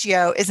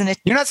Mercutio is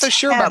You're not so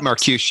sure about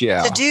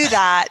Mercutio. To do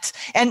that.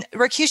 And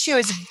Mercutio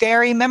is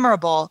very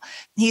memorable.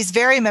 He's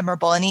very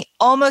memorable and he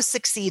almost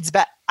succeeds,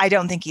 but I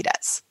don't think he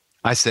does.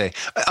 I see.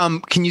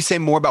 Can you say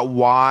more about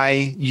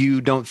why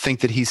you don't think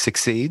that he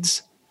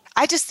succeeds?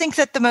 I just think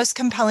that the most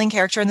compelling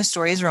character in the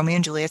story is Romeo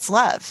and Juliet's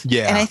love.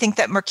 Yeah. And I think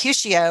that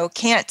Mercutio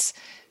can't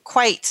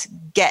quite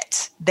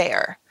get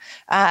there.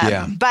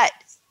 But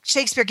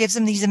Shakespeare gives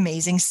him these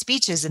amazing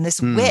speeches and this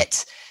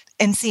wit.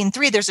 In Scene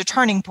 3, there's a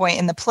turning point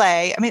in the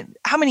play. I mean,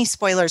 how many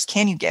spoilers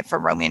can you get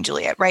from Romeo and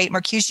Juliet, right?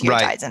 Mercutio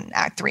dies in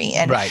Act 3.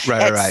 And right.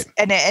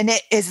 And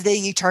it is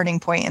the turning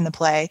point in the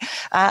play.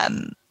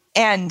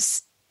 And,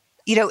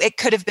 it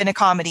could have been a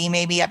comedy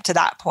maybe up to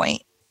that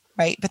point,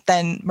 right? But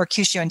then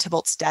Mercutio and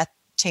Tybalt's death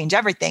change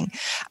everything.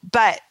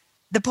 But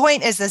the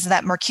point is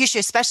that Mercutio,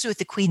 especially with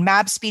the Queen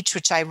Mab speech,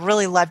 which I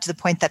really loved, to the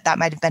point that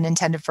might have been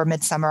intended for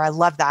Midsummer. I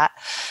love that.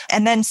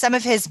 And then some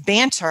of his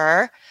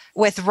banter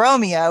with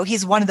Romeo,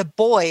 he's one of the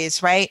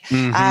boys, right?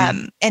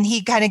 Mm-hmm. And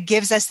he kind of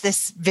gives us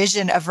this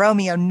vision of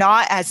Romeo,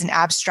 not as an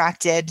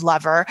abstracted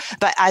lover,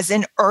 but as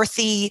an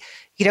earthy,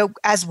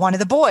 as one of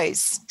the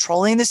boys,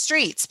 trolling the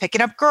streets,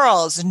 picking up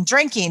girls and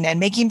drinking and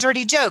making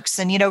dirty jokes.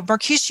 And,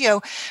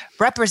 Mercutio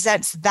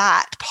represents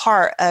that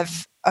part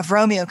of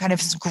Romeo, kind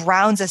of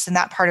grounds us in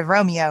that part of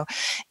Romeo.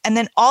 And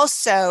then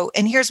also,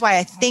 and here's why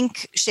I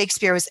think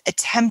Shakespeare was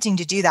attempting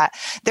to do that.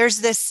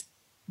 There's this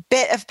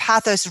bit of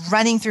pathos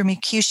running through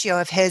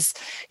Mercutio of his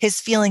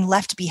feeling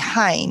left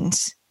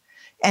behind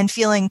and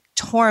feeling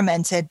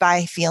tormented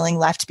by feeling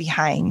left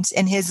behind,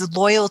 and his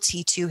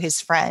loyalty to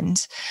his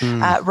friend,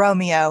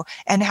 Romeo,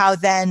 and how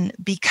then,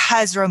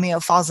 because Romeo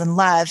falls in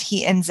love,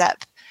 he ends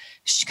up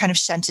kind of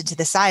shunted to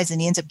the sides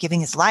and he ends up giving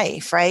his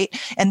life, right?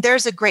 And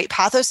there's a great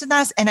pathos in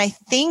that. And I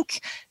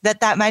think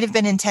that might have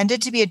been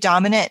intended to be a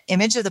dominant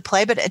image of the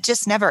play, but it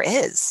just never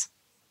is.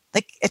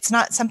 Like, it's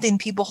not something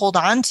people hold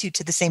on to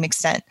the same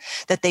extent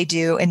that they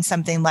do in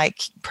something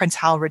like Prince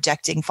Hal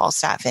rejecting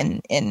Falstaff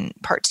in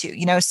part 2,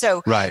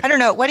 So right. I don't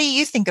know. What do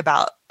you think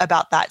about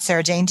that,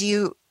 Sarah Jane? Do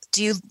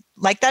you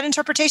like that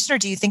interpretation, or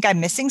do you think I'm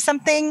missing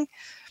something?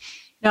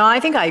 No,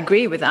 I think I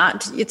agree with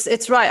that.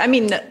 It's right. I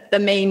mean, the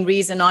main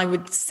reason I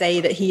would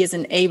say that he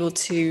isn't able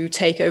to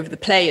take over the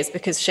play is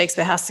because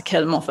Shakespeare has to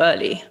kill him off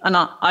early. And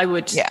I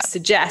would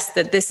suggest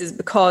that this is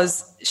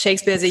because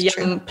Shakespeare, as a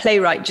young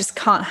playwright, just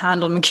can't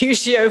handle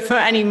Mercutio for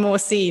any more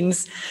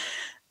scenes.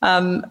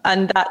 And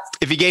that,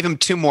 if he gave him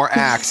 2 more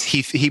acts,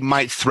 he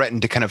might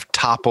threaten to kind of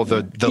topple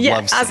the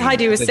love scene. As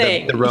Heidi was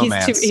saying, the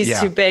romance. He's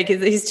too big.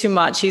 He's too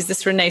much. He's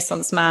this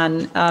Renaissance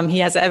man. He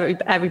has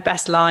every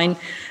best line.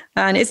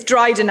 And it's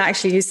Dryden,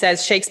 actually, who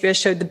says Shakespeare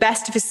showed the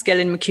best of his skill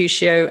in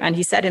Mercutio, and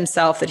he said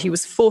himself that he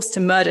was forced to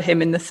murder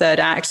him in the 3rd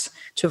act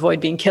to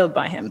avoid being killed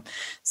by him.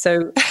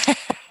 So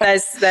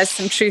there's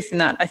some truth in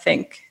that, I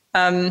think.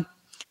 I'm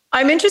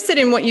interested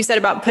in what you said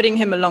about putting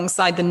him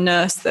alongside the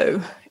nurse,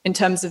 though, in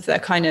terms of their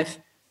kind of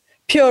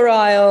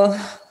puerile,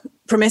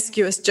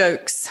 promiscuous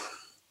jokes.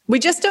 We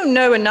just don't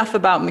know enough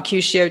about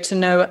Mercutio to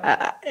know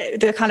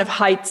the kind of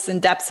heights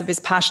and depths of his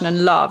passion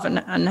and love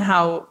and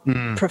how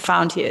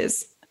profound he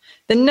is.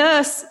 The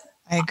nurse,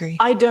 I agree.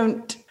 I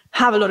don't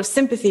have a lot of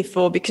sympathy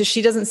for, because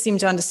she doesn't seem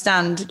to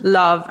understand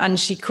love, and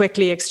she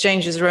quickly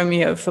exchanges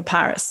Romeo for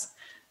Paris.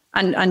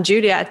 And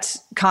Juliet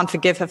can't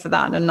forgive her for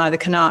that, and neither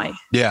can I.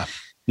 Yeah,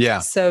 yeah.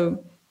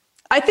 So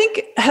I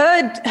think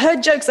her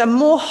jokes are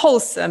more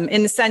wholesome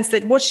in the sense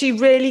that what she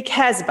really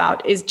cares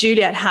about is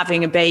Juliet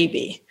having a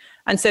baby.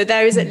 And so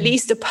there is at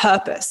least a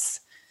purpose.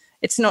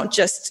 It's not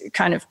just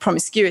kind of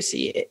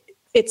promiscuity.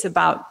 It's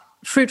about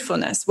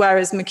fruitfulness,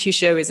 whereas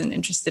Mercutio isn't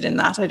interested in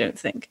that, I don't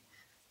think.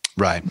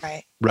 Right.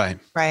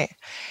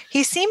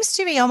 He seems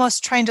to be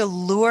almost trying to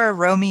lure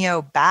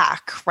Romeo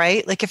back,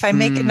 right? Like, if I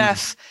make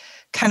enough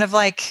kind of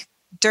like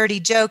dirty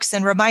jokes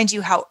and remind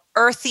you how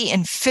earthy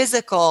and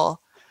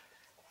physical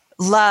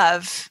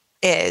love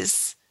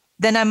is,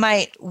 then I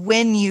might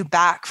win you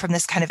back from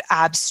this kind of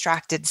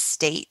abstracted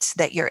state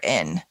that you're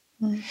in.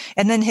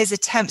 And then his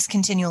attempts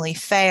continually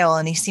fail,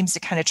 and he seems to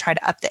kind of try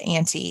to up the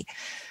ante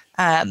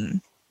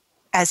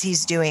as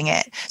he's doing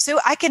it. So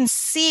I can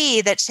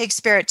see that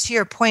Shakespeare, to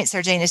your point,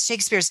 Sarah Jane, is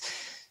Shakespeare's,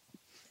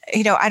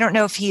 I don't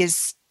know if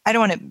I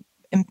don't want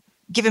to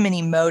give him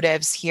any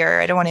motives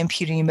here. I don't want to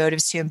impute any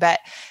motives to him, but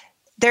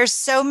there's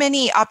so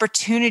many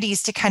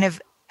opportunities to kind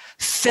of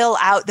fill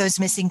out those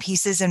missing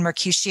pieces in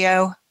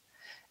Mercutio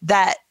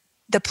that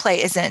the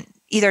play isn't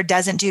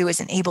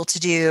able to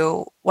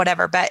do,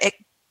 whatever, but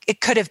it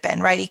could have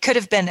been, right? He could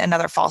have been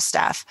another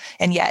Falstaff,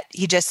 and yet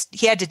he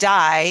had to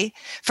die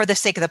for the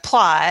sake of the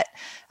plot.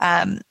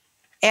 And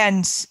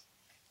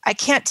I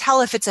can't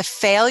tell if it's a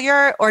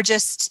failure or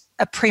just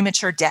a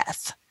premature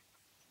death.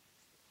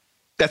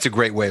 That's a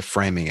great way of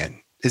framing it.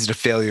 Is it a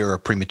failure or a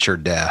premature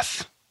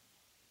death?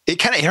 It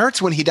kind of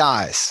hurts when he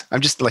dies.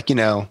 I'm just like,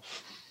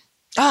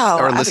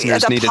 our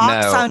listeners need to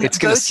know. It's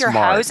going to go through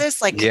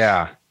houses.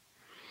 Yeah.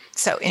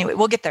 So anyway,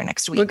 we'll get there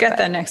next week. We'll get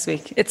there next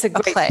week. It's a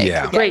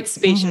great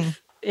speech. Mm-hmm.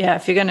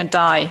 If you're going to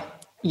die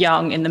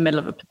young in the middle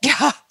of a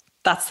play,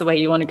 that's the way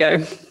you want to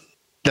go.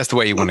 That's the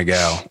way you want to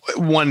go.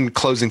 One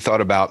closing thought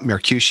about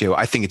Mercutio.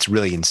 I think it's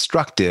really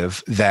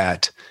instructive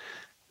that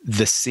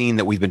the scene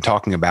that we've been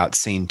talking about,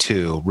 scene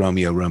 2,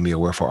 Romeo, Romeo,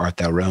 wherefore art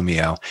thou,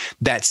 Romeo,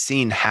 that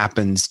scene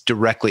happens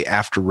directly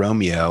after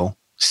Romeo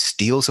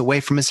steals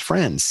away from his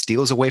friends,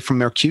 steals away from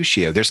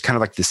Mercutio. There's kind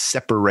of like this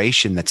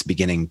separation that's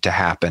beginning to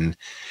happen.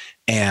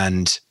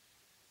 And,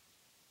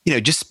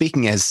 just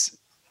speaking as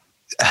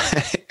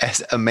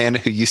a man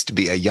who used to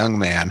be a young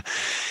man,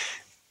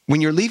 when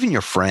you're leaving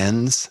your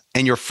friends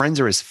and your friends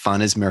are as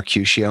fun as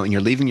Mercutio and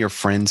you're leaving your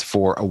friends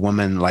for a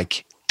woman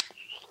like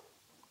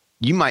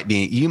you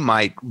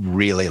might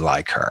really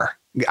like her.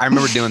 I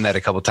remember doing that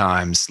a couple of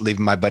times,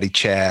 leaving my buddy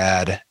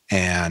Chad,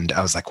 and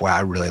I was like, wow,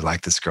 I really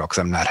like this girl because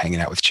I'm not hanging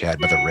out with Chad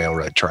by the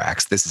railroad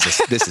tracks. This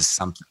is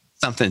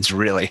something's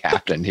really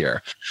happened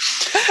here.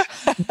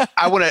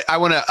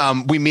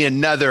 We meet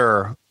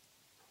another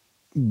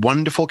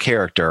wonderful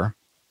character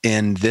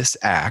in this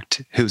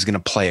act who's going to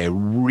play a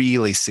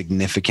really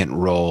significant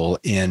role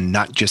in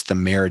not just the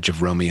marriage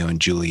of Romeo and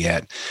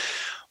Juliet,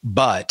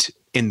 but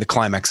in the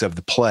climax of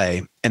the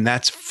play, and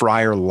that's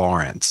Friar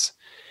Lawrence.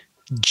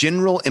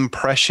 general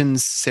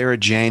impressions, Sarah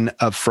Jane,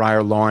 of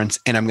Friar Lawrence,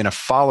 and I'm going to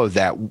follow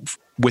that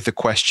with a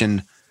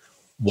question: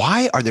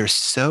 why are there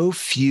so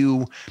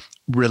few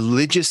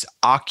religious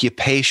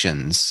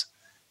occupations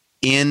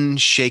in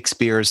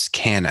Shakespeare's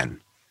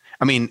canon?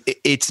 I mean,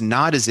 it's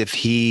not as if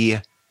he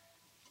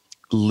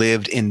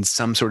lived in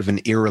some sort of an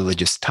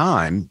irreligious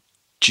time,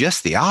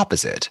 just the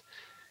opposite.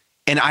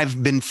 And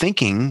I've been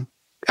thinking,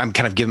 I'm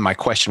kind of giving my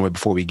question away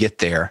before we get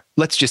there.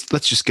 Let's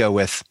just go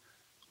with,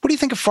 what do you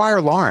think of Friar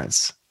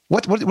Lawrence?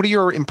 What are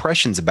your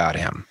impressions about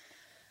him?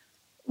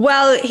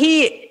 Well,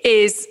 he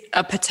is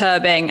a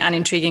perturbing and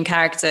intriguing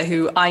character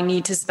who I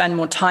need to spend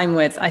more time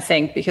with, I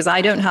think, because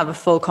I don't have a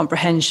full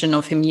comprehension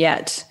of him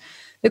yet.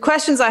 The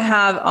questions I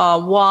have are,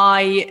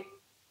 why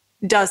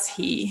does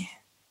he,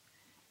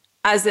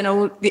 as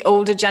the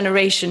older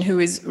generation who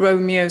is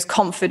Romeo's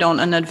confidant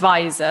and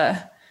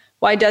advisor,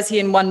 why does he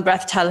in one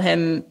breath tell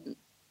him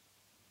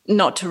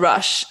not to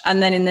rush,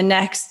 and then in the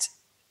next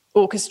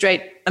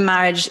orchestrate a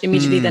marriage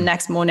immediately the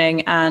next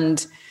morning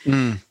and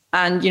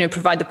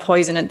provide the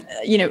poison? And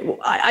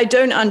I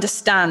don't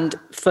understand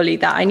fully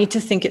that. I need to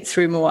think it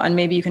through more, and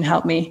maybe you can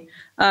help me.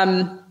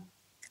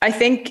 I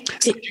think.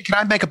 Can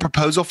I make a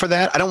proposal for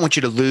that? I don't want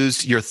you to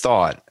lose your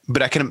thought,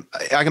 but I can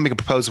make a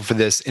proposal for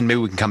this, and maybe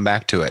we can come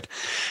back to it.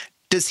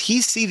 Does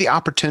he see the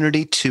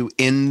opportunity to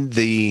end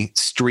the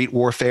street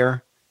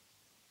warfare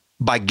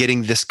by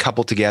getting this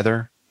couple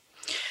together?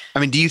 I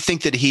mean, do you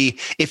think that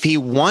if he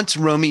wants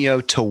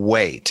Romeo to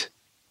wait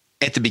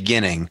at the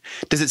beginning,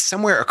 does it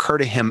somewhere occur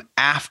to him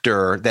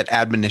after that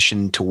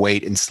admonition to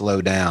wait and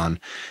slow down?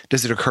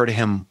 Does it occur to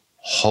him,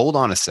 hold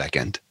on a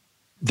second,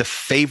 the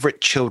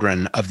favorite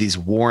children of these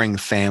warring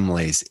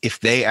families, if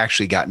they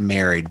actually got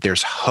married,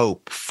 there's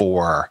hope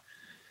for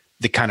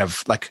the kind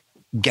of like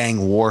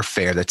gang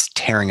warfare that's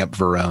tearing up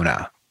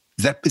Verona?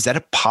 Is that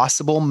a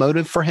possible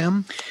motive for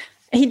him?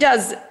 He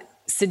does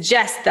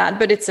suggest that,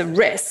 but it's a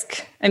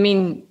risk. I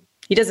mean,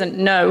 he doesn't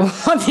know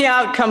what the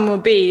outcome will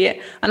be.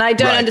 And I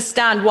don't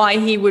understand why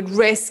he would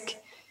risk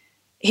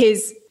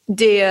his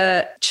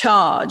dear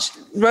charge,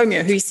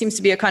 Romeo, who he seems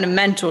to be a kind of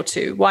mentor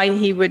to, why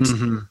he would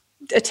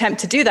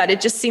attempt to do that.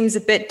 It just seems a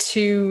bit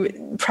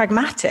too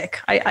pragmatic.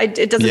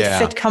 It doesn't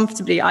fit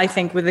comfortably, I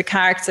think, with the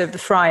character of the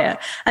friar.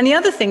 And the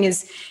other thing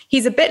is,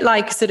 he's a bit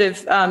like sort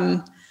of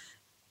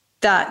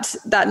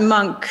that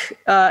monk,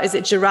 is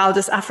it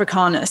Giraldus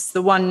Africanus,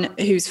 the one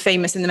who's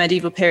famous in the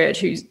medieval period,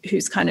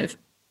 who's kind of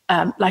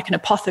like an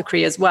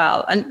apothecary as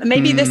well. And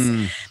maybe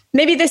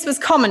this was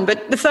common,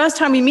 but the first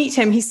time we meet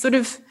him, he's sort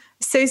of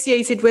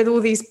associated with all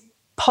these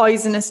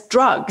poisonous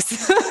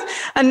drugs.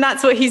 And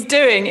that's what he's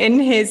doing in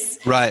his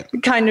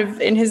kind of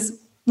in his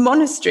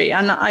monastery.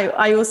 And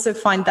I also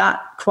find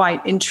that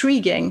quite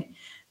intriguing,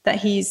 that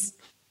he's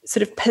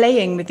sort of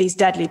playing with these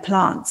deadly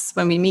plants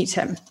when we meet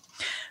him.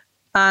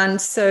 And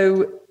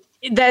so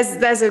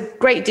there's a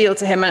great deal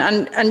to him,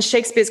 and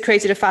Shakespeare's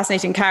created a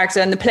fascinating character,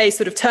 and the play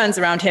sort of turns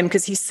around him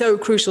because he's so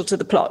crucial to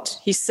the plot.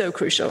 He's so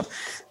crucial.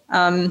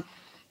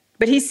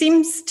 But he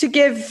seems to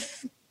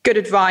give good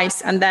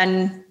advice and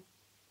then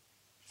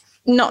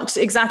not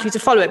exactly to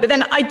follow it. But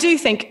then I do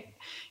think,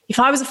 if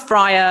I was a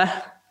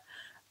friar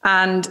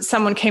and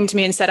someone came to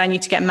me and said, I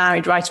need to get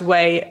married right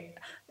away,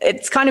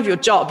 it's kind of your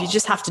job. You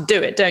just have to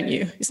do it, don't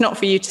you? It's not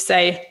for you to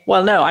say,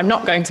 well, no, I'm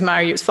not going to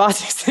marry you. It's far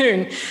too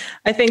soon.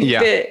 I think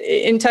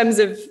that in terms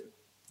of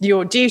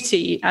your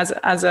duty as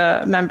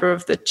a member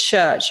of the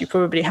church, you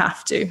probably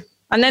have to.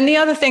 And then the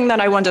other thing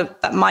that I wonder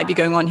that might be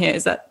going on here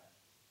is that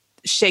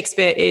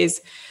Shakespeare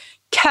is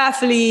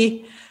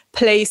carefully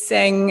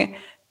placing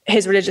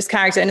his religious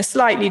character in a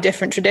slightly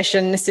different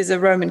tradition. This is a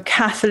Roman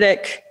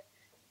Catholic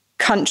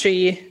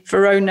country,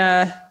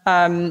 Verona.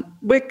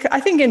 I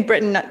think in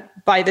Britain,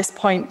 by this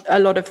point, a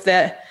lot of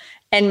the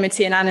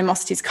enmity and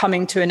animosity is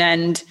coming to an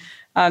end.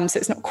 So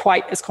it's not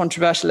quite as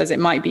controversial as it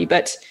might be,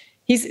 but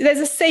there's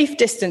a safe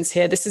distance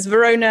here. This is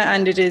Verona,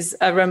 and it is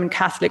a Roman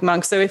Catholic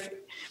monk. So if,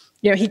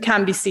 he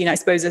can be seen, I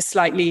suppose, as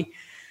slightly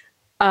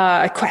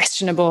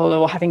questionable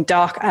or having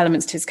dark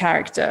elements to his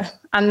character.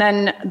 And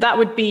then that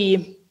would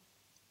be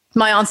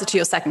my answer to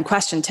your second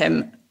question,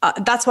 Tim.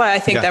 That's why I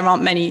think there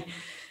aren't many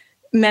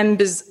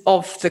members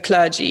of the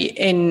clergy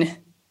in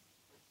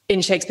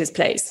Shakespeare's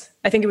plays.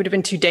 I think it would have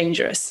been too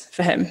dangerous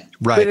for him.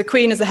 Right. With the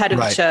Queen as the head of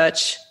the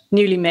church,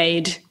 newly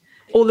made,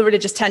 all the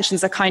religious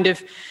tensions are kind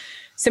of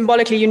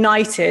symbolically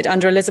united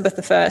under Elizabeth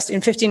I.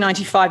 In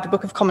 1595, the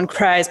Book of Common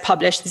Prayer is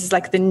published. This is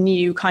like the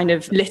new kind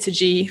of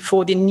liturgy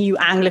for the new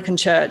Anglican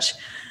church.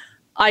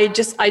 I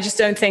just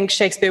don't think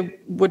Shakespeare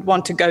would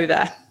want to go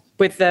there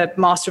with the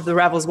master of the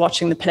revels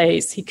watching the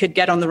plays. He could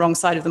get on the wrong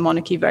side of the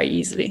monarchy very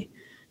easily.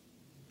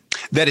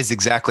 That is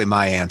exactly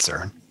my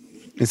answer.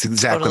 It's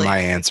exactly my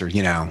answer.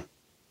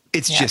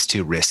 It's just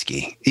too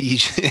risky.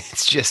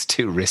 It's just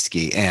too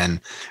risky.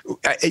 And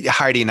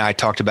Heidi and I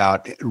talked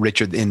about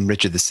Richard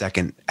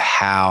II,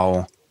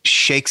 how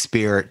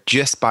Shakespeare,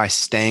 just by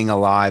staying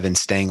alive and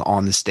staying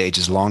on the stage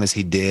as long as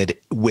he did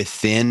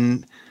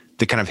within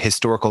the kind of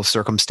historical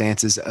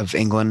circumstances of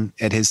England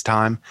at his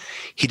time,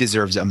 he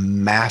deserves a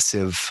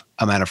massive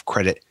amount of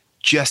credit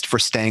just for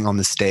staying on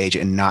the stage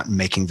and not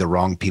making the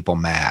wrong people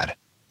mad.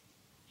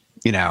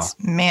 You know,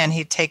 man,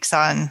 he takes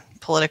on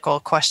political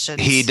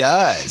questions. He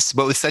does,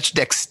 but with such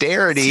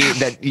dexterity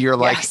that you're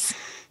like, yes.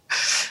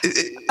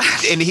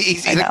 And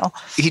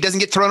he doesn't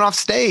get thrown off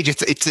stage.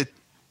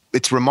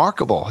 It's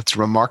remarkable. It's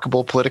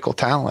remarkable political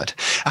talent.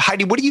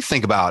 Heidi, what do you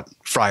think about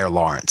Friar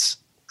Lawrence?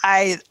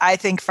 I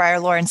think Friar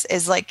Lawrence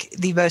is like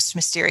the most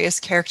mysterious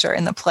character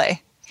in the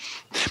play,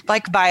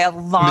 like by a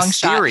long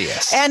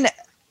mysterious. shot. And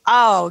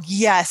oh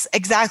yes,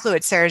 exactly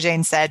what Sarah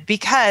Jane said,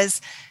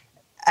 because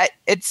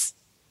it's,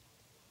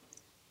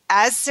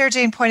 as Sarah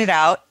Jane pointed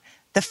out,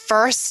 the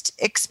first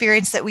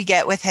experience that we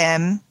get with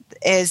him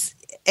is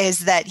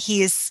that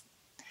he's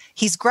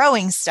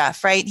growing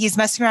stuff, right? He's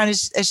messing around,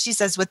 as she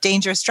says, with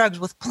dangerous drugs,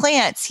 with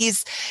plants.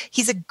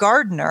 He's a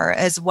gardener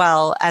as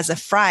well as a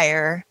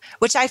friar,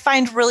 which I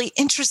find really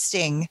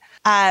interesting.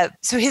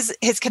 So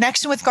his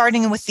connection with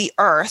gardening and with the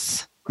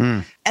earth,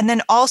 and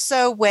then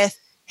also with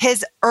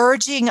his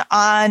urging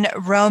on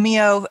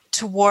Romeo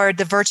toward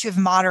the virtue of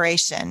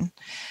moderation,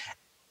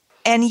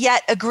 and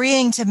yet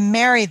agreeing to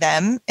marry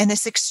them in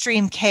this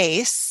extreme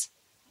case.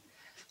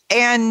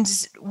 And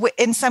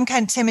in some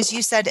kind, Tim, as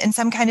you said, in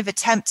some kind of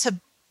attempt to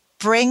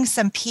bring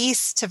some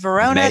peace to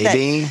Verona.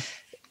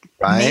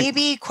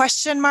 Maybe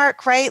question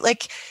mark, right?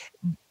 Like,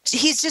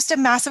 he's just a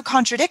mass of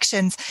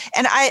contradictions.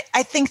 And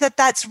I think that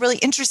that's really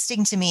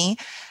interesting to me,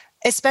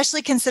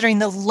 especially considering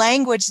the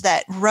language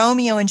that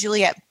Romeo and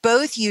Juliet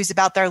both use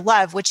about their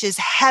love, which is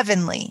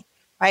heavenly,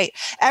 right?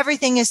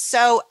 Everything is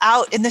so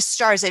out in the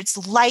stars.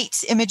 It's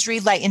light imagery,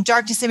 light and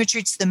darkness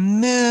imagery. It's the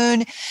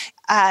moon.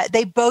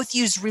 They both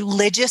use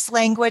religious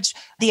language,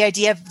 the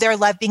idea of their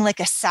love being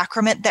like a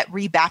sacrament that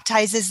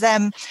rebaptizes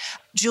them.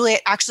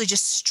 Juliet actually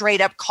just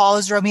straight up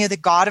calls Romeo the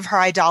god of her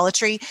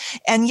idolatry.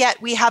 And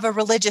yet we have a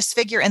religious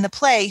figure in the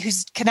play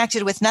who's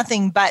connected with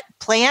nothing but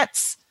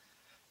plants,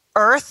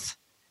 earth,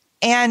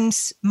 and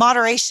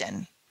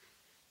moderation.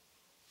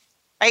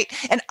 Right?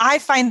 And I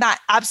find that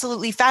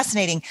absolutely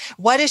fascinating.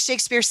 What is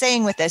Shakespeare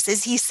saying with this?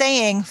 Is he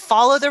saying,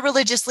 follow the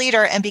religious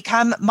leader and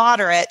become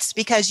moderates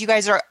because you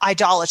guys are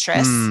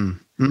idolatrous,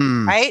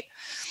 right?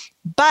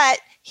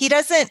 But he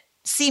doesn't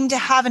seem to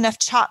have enough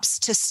chops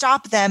to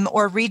stop them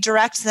or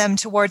redirect them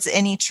towards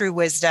any true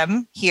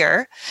wisdom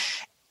here.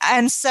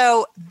 And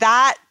so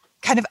that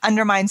kind of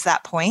undermines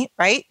that point,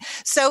 right?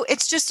 So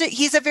it's just,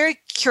 he's a very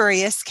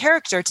curious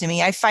character to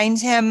me. I find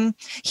him,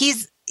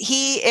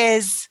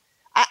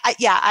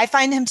 I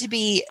find him to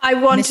be I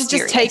want mysterious. to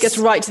just take us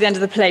right to the end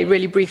of the play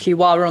really briefly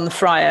while we're on the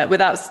friar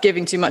without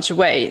giving too much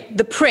away.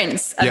 The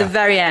prince at the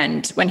very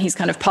end, when he's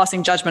kind of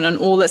passing judgment on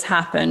all that's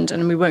happened,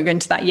 and we won't go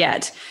into that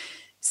yet,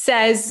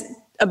 says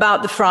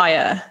about the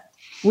friar,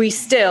 we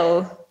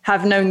still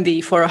have known thee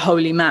for a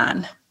holy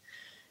man.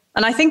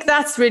 And I think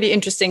that's really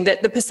interesting,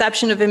 that the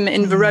perception of him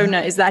in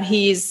Verona is that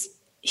he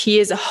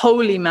is a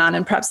holy man,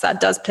 and perhaps that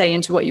does play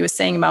into what you were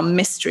saying about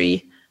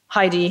mystery,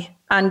 Heidi.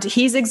 And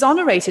he's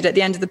exonerated at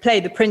the end of the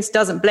play. The prince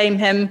doesn't blame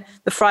him.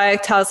 The friar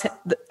tells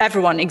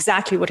everyone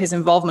exactly what his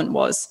involvement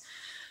was.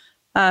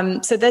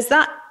 So there's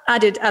that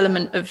added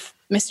element of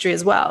mystery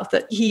as well,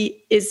 that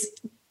he is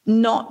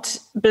not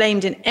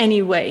blamed in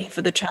any way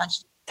for the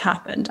tragedy that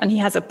happened. And he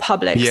has a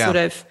public sort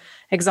of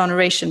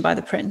exoneration by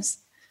the prince.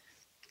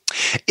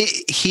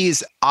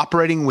 He's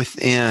operating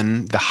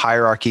within the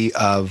hierarchy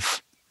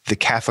of the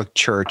Catholic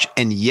Church,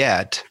 and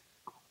yet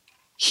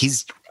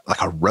he's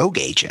like a rogue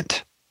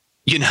agent.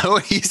 You know,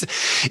 he's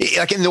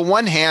like, in the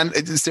one hand,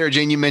 Sarah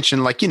Jane, you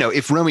mentioned, like, you know,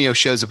 if Romeo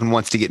shows up and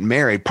wants to get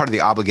married, part of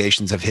the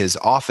obligations of his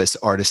office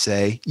are to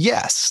say,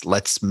 yes,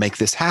 let's make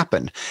this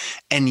happen.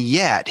 And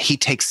yet he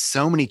takes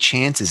so many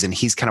chances, and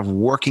he's kind of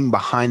working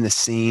behind the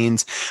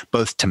scenes,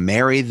 both to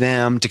marry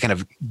them, to kind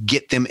of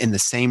get them in the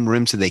same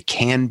room so they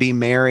can be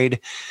married.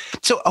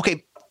 So,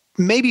 okay,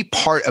 maybe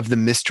part of the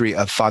mystery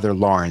of Father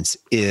Lawrence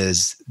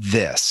is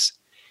this.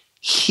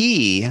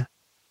 He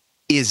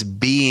is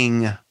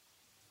being,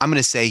 I'm going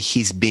to say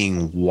he's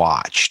being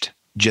watched,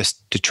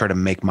 just to try to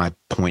make my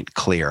point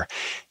clear.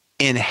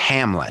 In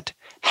Hamlet,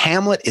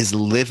 Hamlet is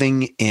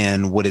living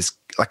in what is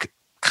like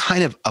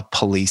kind of a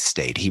police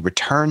state. He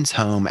returns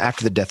home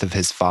after the death of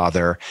his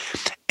father,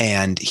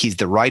 and he's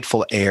the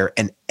rightful heir,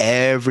 and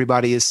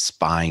everybody is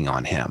spying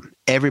on him.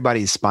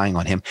 Everybody is spying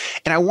on him.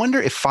 And I wonder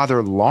if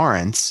Father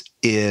Lawrence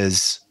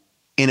is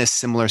in a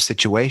similar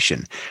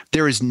situation.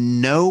 There is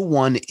no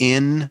one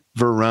in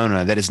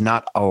Verona that is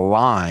not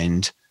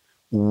aligned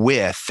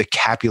with the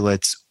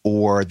Capulets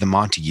or the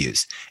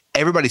Montagues.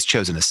 Everybody's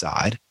chosen a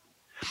side.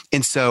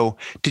 And so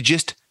to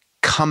just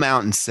come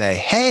out and say,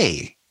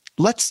 hey,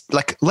 let's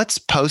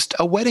post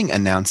a wedding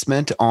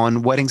announcement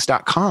on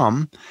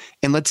weddings.com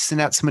and let's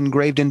send out some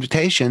engraved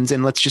invitations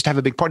and let's just have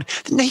a big party.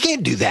 He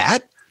can't do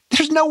that.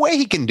 There's no way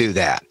he can do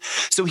that.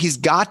 So he's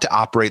got to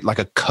operate like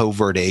a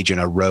covert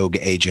agent, a rogue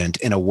agent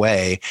in a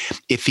way,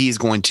 if he's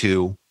going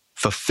to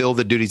fulfill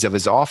the duties of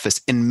his office.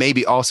 And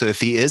maybe also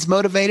if he is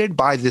motivated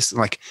by this,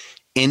 like,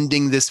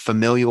 ending this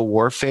familial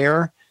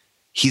warfare,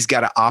 he's got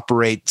to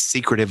operate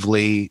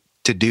secretively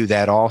to do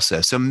that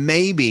also. So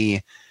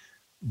maybe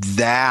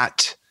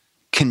that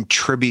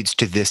contributes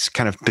to this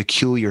kind of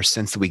peculiar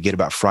sense that we get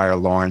about Friar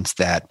Lawrence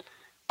that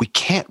we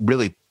can't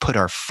really put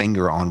our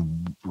finger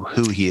on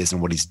who he is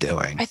and what he's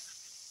doing. I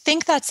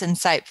think that's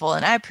insightful,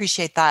 and I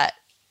appreciate that.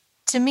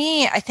 To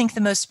me, I think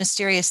the most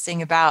mysterious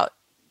thing about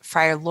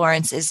Friar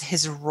Lawrence is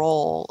his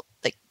role,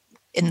 like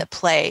in the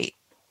play,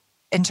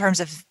 in terms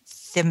of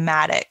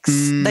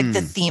thematics, like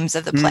the themes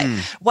of the play.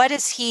 What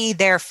is he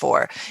there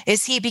for?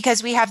 Is he,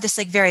 because we have this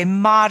like very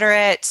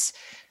moderate,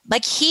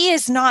 like he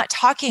is not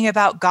talking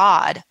about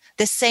God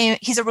the same,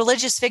 he's a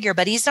religious figure,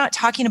 but he's not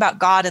talking about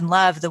God and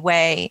love the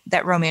way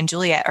that Romeo and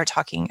Juliet are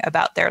talking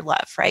about their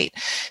love, right?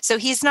 So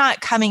he's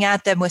not coming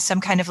at them with some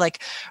kind of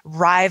like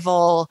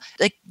rival,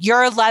 like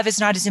your love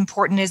is not as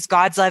important as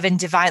God's love and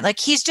divine. Like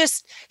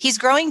he's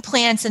growing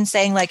plants and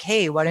saying like,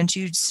 hey, why don't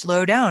you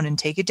slow down and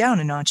take it down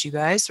a notch, you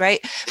guys,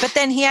 right? But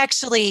then he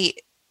actually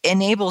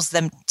enables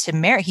them to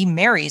marry, he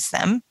marries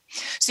them.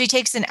 So he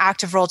takes an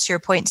active role, to your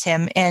point,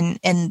 Tim, in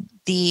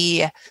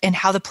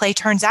how the play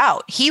turns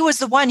out. He was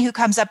the one who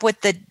comes up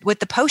with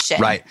the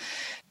potion, right,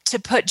 to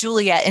put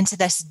Juliet into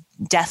this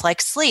death-like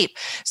sleep,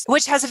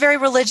 which has a very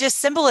religious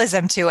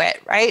symbolism to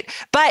it, right?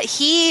 But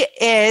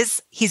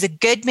he's a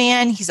good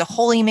man. He's a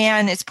holy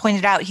man. It's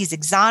pointed out he's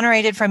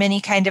exonerated from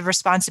any kind of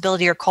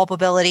responsibility or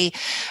culpability,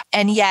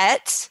 and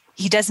yet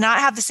he does not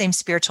have the same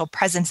spiritual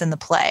presence in the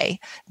play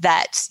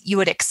that you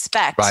would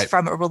expect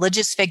from a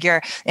religious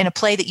figure in a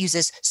play that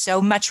uses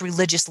so much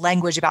religious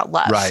language about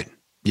love. Right.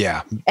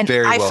 Yeah. And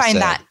very I well find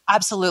said. that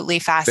absolutely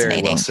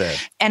fascinating. Very well said.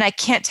 And I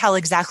can't tell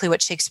exactly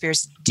what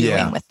Shakespeare's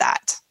doing with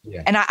that.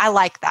 Yeah. And I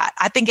like that.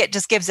 I think it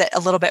just gives it a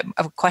little bit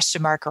of a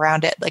question mark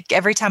around it. Like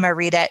every time I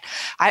read it,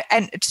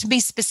 and to me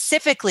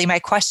specifically, my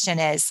question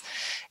is,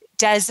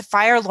 does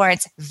Friar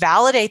Lawrence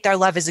validate their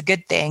love as a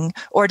good thing,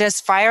 or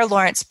does Friar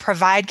Lawrence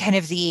provide kind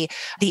of the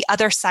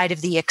other side of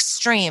the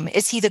extreme?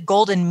 Is he the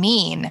golden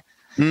mean,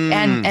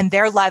 and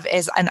their love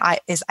is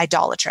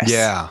idolatrous?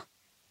 Yeah.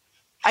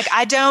 Like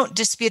I don't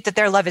dispute that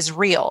their love is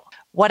real.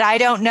 What I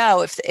don't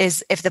know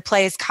is if the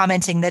play is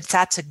commenting that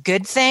that's a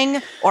good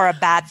thing or a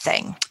bad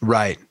thing.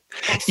 Right.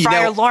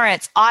 Friar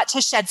Lawrence ought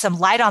to shed some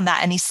light on that,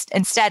 and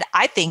instead,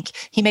 I think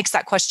he makes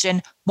that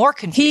question more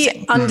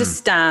confusing. He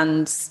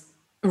understands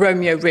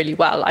Romeo really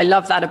well. I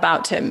love that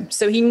about him.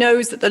 So he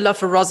knows that the love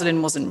for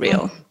Rosalind wasn't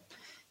real.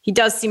 He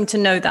does seem to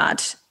know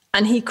that.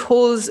 And he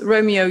calls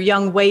Romeo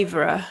young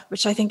waverer,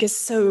 which I think is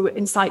so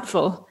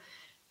insightful.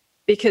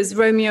 Because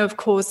Romeo, of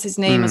course, his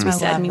name, as we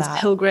said, means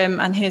pilgrim,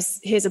 and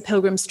here's a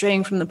pilgrim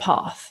straying from the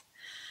path.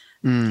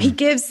 He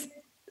gives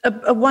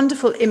a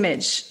wonderful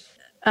image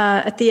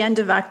at the end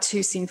of Act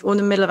 2, scene, or in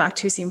the middle of Act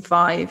 2, scene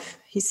 5.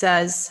 He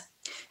says,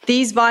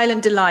 "These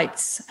violent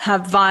delights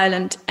have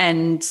violent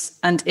ends,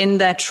 and in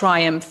their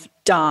triumph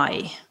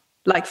die,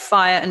 like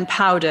fire and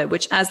powder,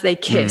 which as they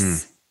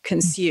kiss,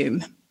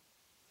 consume."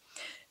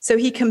 So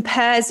he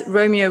compares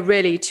Romeo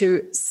really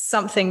to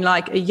something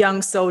like a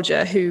young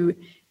soldier who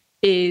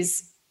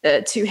is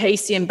too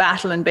hasty in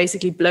battle and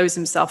basically blows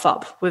himself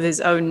up with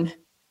his own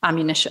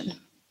ammunition.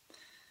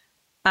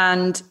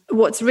 And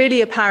what's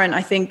really apparent,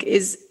 I think,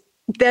 is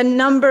the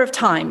number of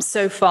times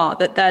so far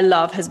that their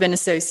love has been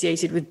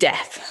associated with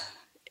death.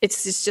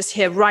 It's just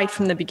here right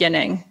from the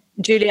beginning.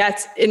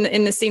 Juliet,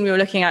 in the scene we were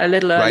looking at a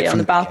little earlier on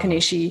the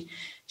balcony, she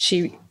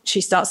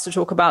starts to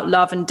talk about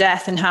love and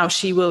death and how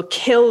she will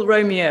kill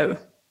Romeo,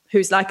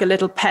 who's like a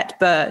little pet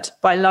bird,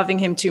 by loving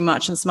him too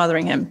much and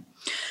smothering him.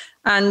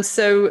 And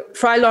so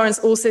Friar Lawrence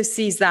also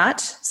sees that.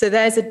 So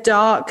there's a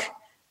dark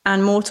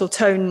and mortal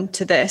tone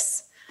to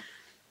this.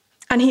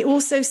 And he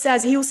also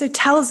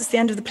tells us the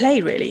end of the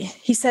play, really.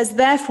 He says,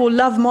 "Therefore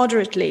love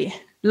moderately,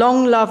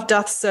 long love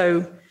doth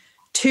so,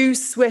 too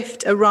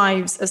swift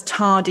arrives as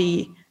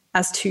tardy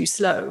as too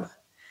slow."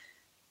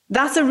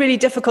 That's a really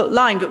difficult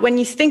line, but when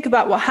you think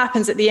about what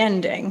happens at the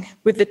ending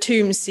with the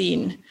tomb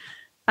scene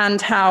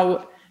and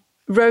how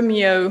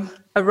Romeo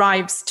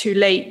arrives too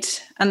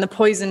late and the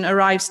poison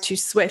arrives too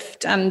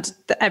swift and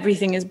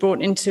everything is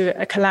brought into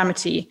a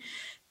calamity,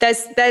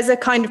 there's a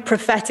kind of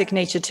prophetic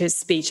nature to his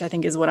speech, I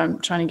think, is what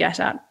I'm trying to get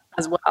at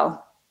as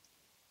well.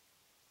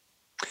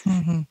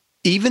 Mm-hmm.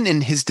 Even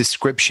in his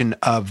description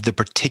of the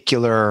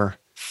particular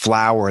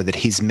flower that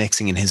he's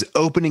mixing in his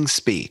opening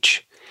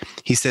speech,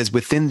 he says,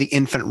 "Within the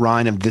infant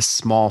rind of this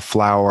small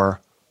flower,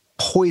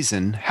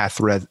 poison hath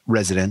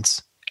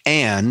residence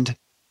and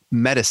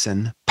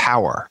medicine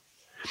power."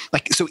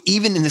 Like, so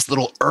even in this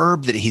little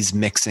herb that he's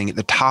mixing at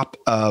the top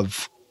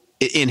of,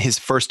 in his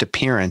first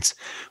appearance,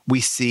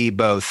 we see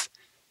both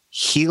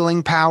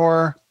healing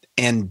power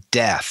and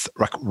death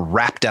like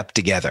wrapped up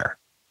together.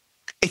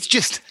 It's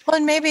just... Well,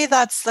 and maybe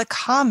that's the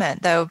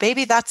comment, though.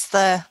 Maybe that's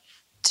to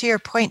your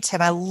point,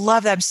 Tim, I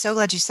love that. I'm so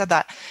glad you said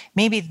that.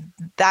 Maybe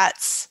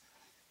that's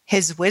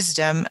his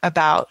wisdom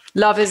about...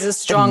 Love is as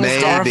strong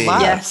as death.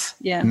 Yes.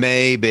 Yeah.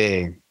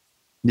 Maybe.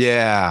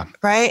 Yeah.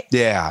 Right?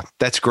 Yeah.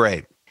 That's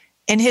great.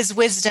 In his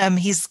wisdom,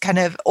 he's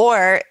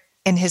or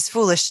in his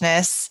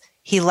foolishness,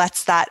 he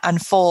lets that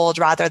unfold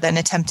rather than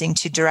attempting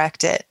to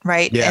direct it,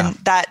 right? Yeah.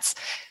 And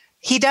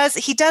he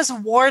does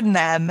warn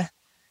them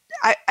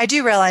I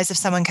do realize if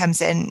someone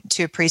comes in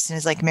to a priest and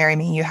is like, marry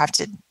me, you have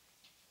to,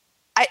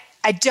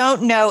 I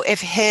don't know if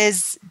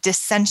his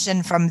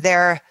dissension from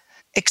their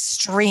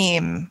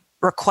extreme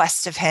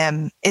request of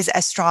him is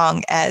as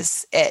strong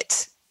as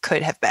it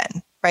could have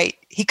been, right?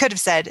 He could have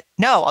said,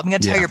 no, I'm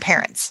going to tell your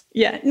parents.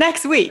 Yeah,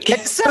 next week.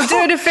 So, we'll do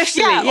it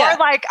officially. Yeah. Or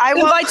like, I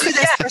won't do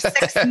this for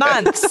 6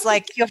 months.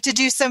 Like, you have to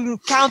do some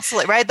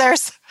counseling, right?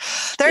 There's,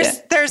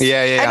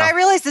 and I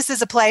realize this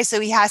is a play, so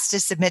he has to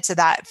submit to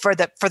that for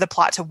the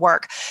plot to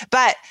work.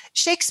 But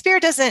Shakespeare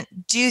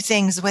doesn't do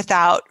things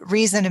without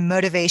reason and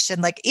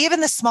motivation. Like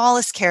even the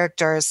smallest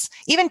characters,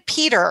 even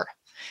Peter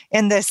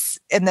in this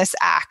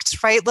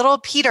act, right? Little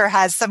Peter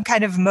has some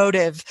kind of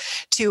motive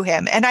to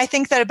him. And I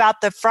think that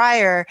about the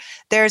friar,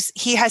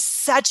 he has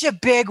such a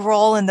big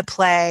role in the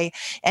play,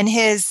 and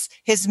his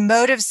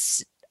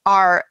motives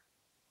are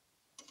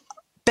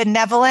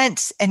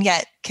benevolent and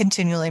yet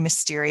continually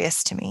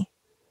mysterious to me.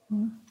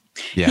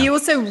 Yeah. He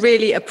also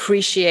really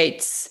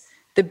appreciates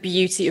the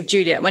beauty of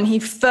Juliet. When he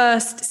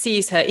first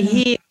sees her,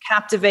 he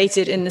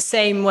captivated in the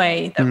same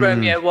way that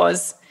Romeo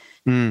was.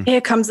 Here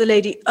comes a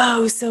lady,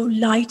 oh, so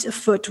light of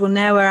foot, will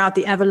ne'er wear out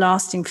the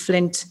everlasting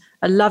flint.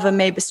 A lover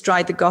may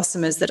bestride the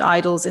gossamers that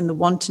idles in the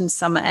wanton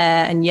summer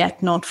air and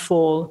yet not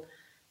fall.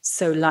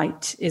 So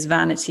light is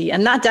vanity.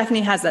 And that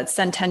definitely has that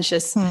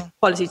sententious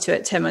quality to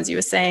it, Tim, as you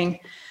were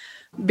saying.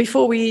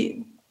 Before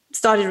we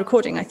started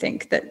recording, I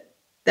think that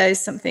there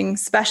is something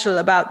special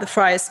about the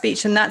friar's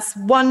speech. And that's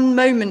one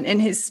moment in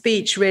his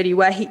speech, really,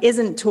 where he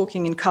isn't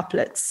talking in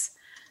couplets.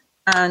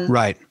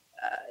 And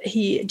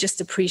he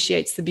just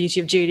appreciates the beauty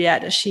of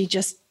Juliet as she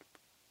just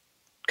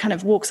kind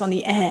of walks on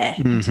the air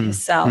into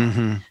herself.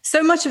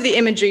 So much of the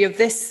imagery of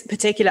this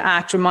particular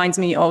act reminds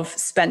me of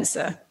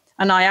Spenser.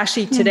 And I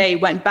actually today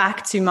went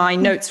back to my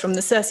notes from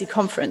the Circe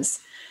conference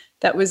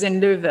that was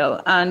in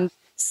Louisville. And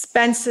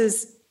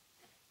Spenser's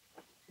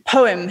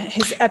poem,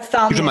 his ophthalmium. You're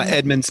talking about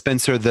Edmund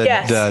Spenser,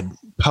 the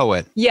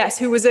poet. Yes,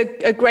 who was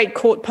a great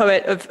court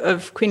poet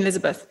of Queen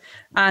Elizabeth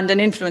and an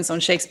influence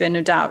on Shakespeare,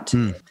 no doubt.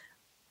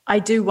 I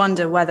do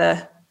wonder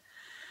whether...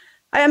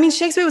 I mean,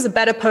 Shakespeare was a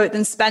better poet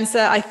than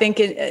Spenser, I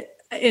think,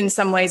 in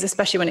some ways,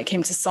 especially when it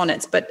came to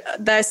sonnets. But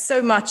there's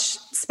so much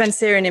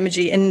Spenserian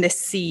imagery in this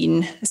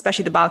scene,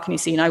 especially the balcony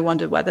scene. I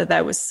wonder whether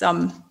there was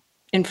some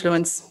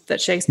influence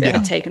that Shakespeare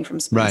had taken from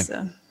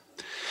Spenser.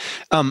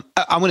 Right.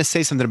 I want to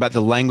say something about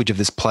the language of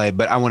this play,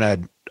 but I want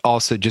to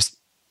also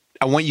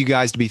I want you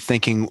guys to be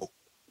thinking,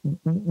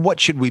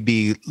 what should we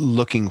be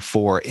looking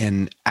for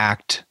in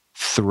Act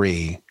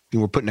 3?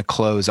 We're putting a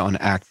close on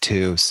Act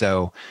 2,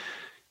 so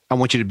I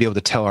want you to be able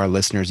to tell our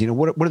listeners,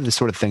 what are the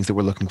sort of things that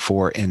we're looking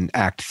for in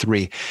Act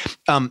 3?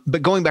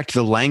 But going back to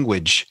the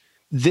language,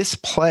 this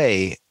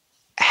play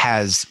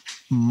has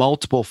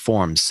multiple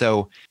forms.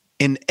 So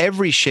in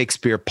every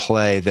Shakespeare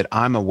play that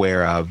I'm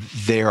aware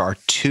of, there are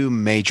two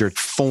major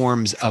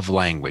forms of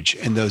language,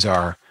 and those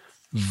are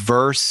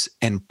verse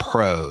and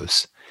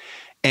prose.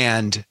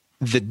 And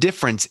the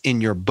difference in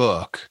your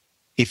book,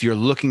 if you're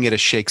looking at a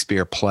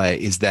Shakespeare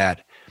play, is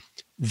that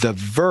the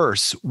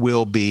verse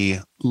will be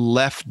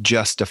left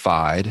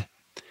justified,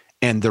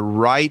 and the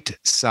right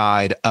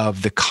side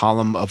of the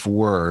column of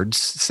words,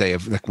 say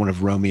of like one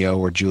of Romeo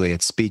or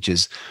Juliet's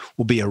speeches,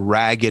 will be a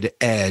ragged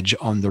edge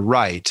on the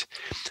right,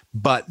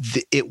 but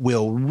it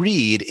will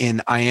read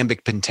in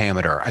iambic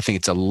pentameter. I think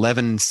it's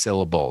 11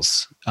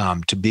 syllables.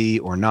 To be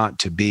or not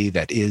to be,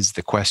 that is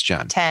the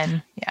question.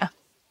 10, yeah.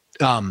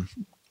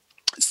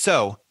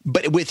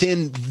 But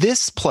within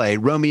this play,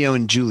 Romeo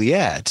and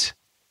Juliet,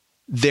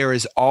 there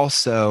is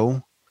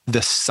also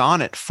the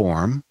sonnet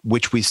form,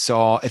 which we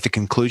saw at the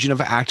conclusion of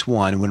Act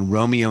 1, when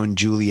Romeo and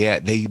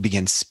Juliet, they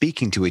begin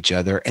speaking to each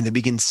other, and they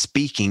begin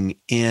speaking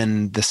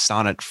in the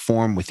sonnet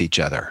form with each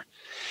other.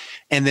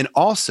 And then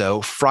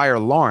also, Friar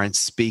Lawrence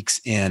speaks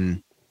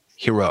in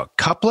heroic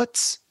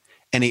couplets,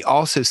 and he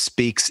also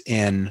speaks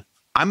in,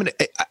 I'm going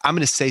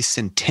to say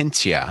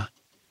sententia,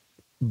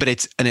 but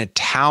it's an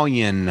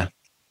Italian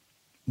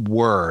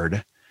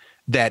word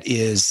that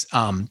is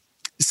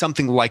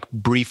something like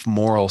brief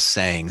moral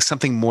sayings,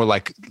 something more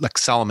like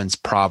Solomon's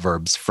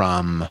Proverbs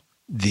from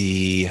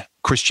the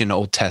Christian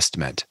Old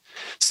Testament.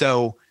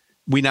 So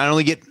we not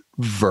only get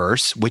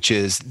verse, which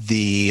is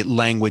the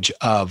language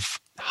of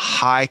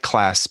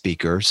high-class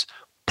speakers,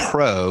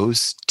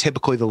 prose,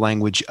 typically the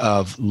language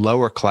of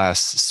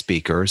lower-class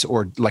speakers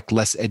or like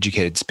less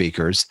educated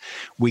speakers.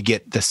 We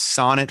get the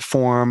sonnet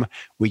form,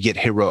 we get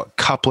heroic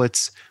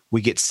couplets, we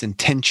get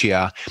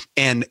sententia,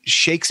 and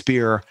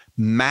Shakespeare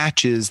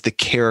matches the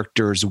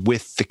characters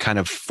with the kind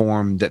of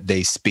form that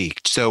they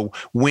speak. So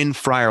when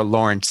Friar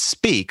Lawrence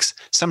speaks,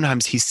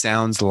 sometimes he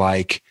sounds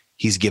like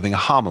he's giving a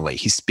homily.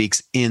 He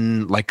speaks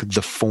in like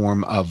the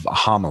form of a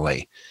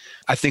homily.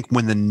 I think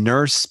when the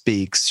nurse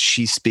speaks,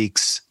 she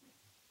speaks,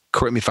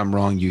 correct me if I'm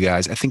wrong, you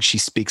guys, I think she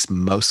speaks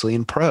mostly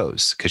in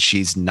prose because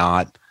she's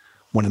not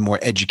one of the more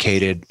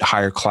educated,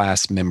 higher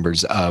class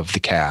members of the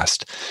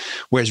cast.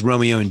 Whereas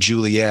Romeo and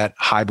Juliet,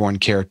 highborn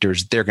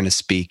characters, they're going to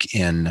speak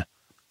in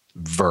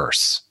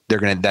verse.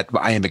 That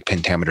iambic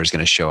pentameter is going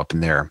to show up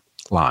in their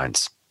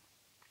lines.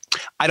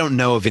 I don't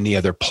know of any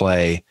other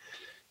play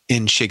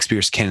in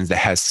Shakespeare's canon that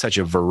has such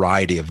a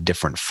variety of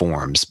different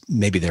forms.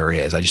 Maybe there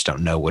is. I just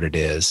don't know what it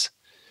is.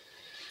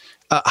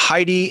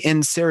 Heidi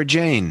and Sarah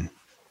Jane,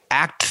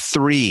 Act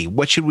 3.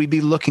 What should we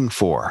be looking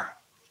for?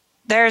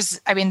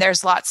 There's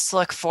lots to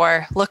look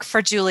for. Look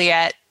for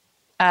Juliet.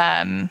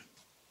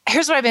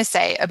 Here's what I'm going to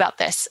say about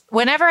this.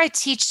 Whenever I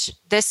teach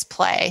this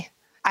play,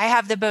 I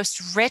have the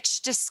most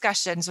rich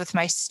discussions with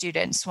my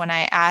students when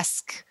I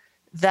ask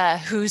the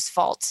whose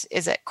fault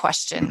is it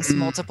questions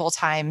multiple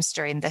times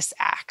during this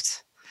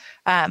act.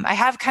 I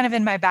have kind of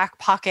in my back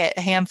pocket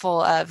a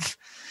handful of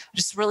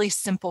just really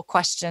simple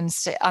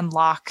questions to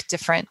unlock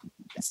different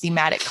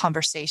thematic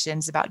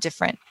conversations about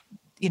different,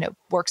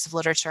 works of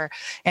literature,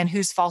 and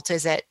whose fault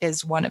is it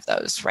is one of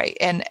those, right?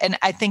 And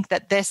I think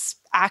that this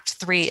Act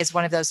 3 is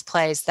one of those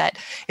plays that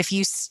if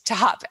you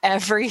stop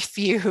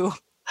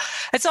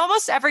it's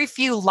almost every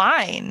few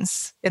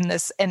lines in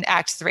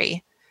Act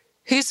 3.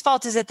 Whose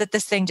fault is it that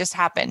this thing just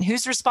happened?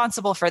 Who's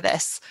responsible for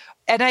this?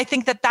 And I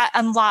think that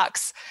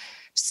unlocks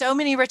so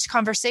many rich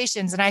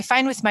conversations. And I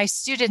find with my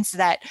students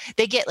that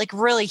they get like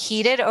really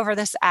heated over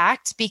this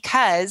act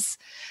because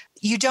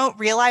you don't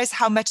realize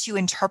how much you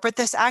interpret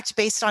this act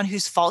based on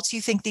whose faults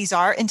you think these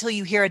are until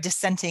you hear a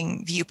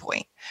dissenting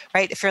viewpoint,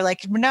 right? If you're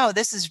like, no,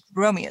 this is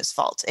Romeo's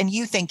fault, and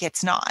you think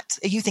it's not,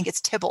 you think it's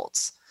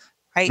Tybalt's,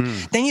 right?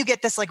 Then you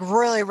get this like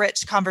really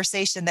rich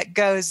conversation that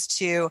goes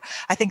to,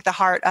 I think, the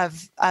heart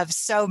of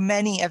so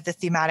many of the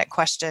thematic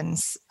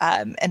questions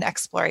and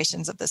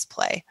explorations of this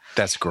play.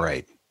 That's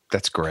great.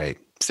 That's great.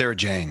 Sarah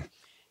Jane.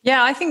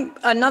 Yeah, I think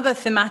another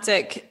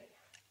thematic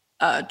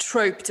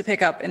trope to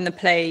pick up in the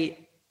play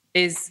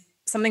is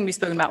something we've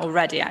spoken about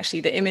already,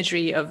 actually, the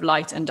imagery of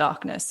light and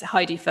darkness.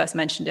 Heidi first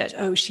mentioned it.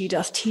 Oh, she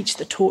does teach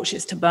the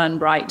torches to burn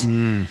bright.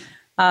 And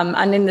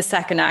in the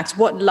second act,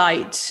 what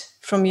light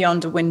from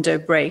yonder window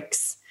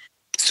breaks?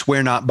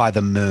 Swear not by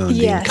the moon,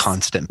 the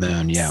inconstant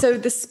moon. Yeah. So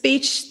the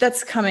speech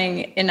that's coming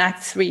in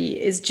Act 3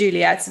 is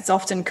Juliet's. It's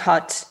often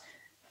cut,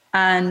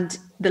 and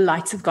the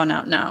lights have gone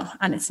out now,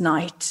 and it's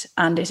night,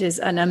 and it is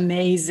an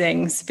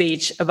amazing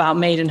speech about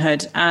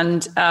maidenhood.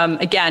 And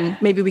again,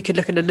 maybe we could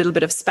look at a little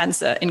bit of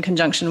Spenser in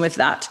conjunction with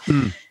that.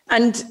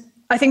 And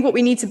I think what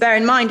we need to bear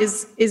in mind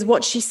is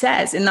what she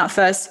says in that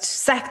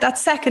that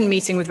second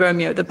meeting with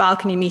Romeo, the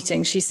balcony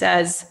meeting. She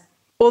says,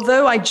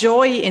 "Although I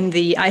joy in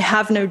thee, I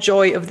have no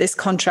joy of this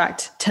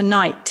contract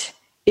tonight.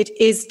 It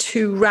is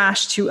too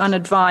rash, too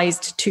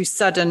unadvised, too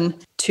sudden,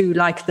 too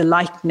like the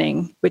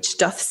lightning, which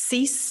doth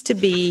cease to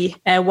be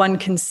ere one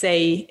can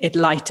say it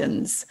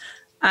lightens."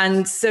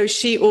 And so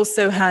she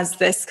also has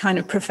this kind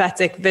of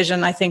prophetic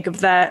vision, I think, of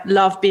their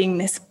love being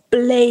this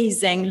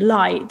blazing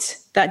light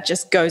that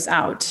just goes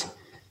out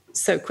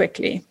so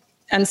quickly.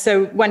 And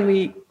so when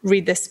we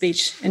read this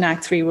speech in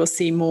Act 3, we'll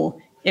see more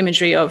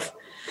imagery of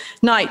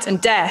night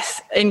and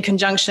death in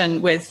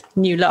conjunction with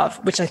new love,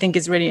 which I think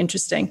is really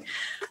interesting.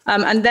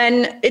 And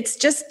then it's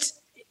just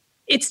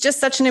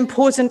such an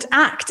important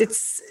act.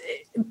 It's,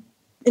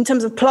 in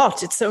terms of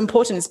plot, it's so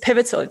important. It's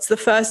pivotal. It's the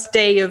first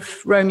day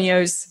of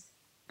Romeo's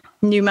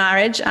new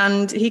marriage,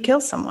 and he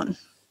kills someone.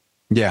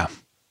 Yeah.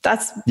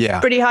 That's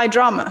pretty high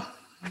drama.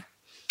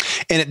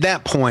 And at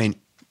that point,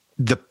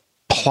 the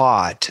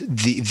plot,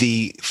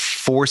 the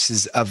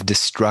forces of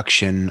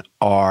destruction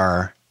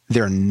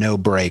there are no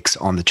brakes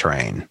on the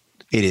train.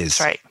 It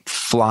is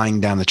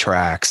flying down the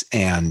tracks,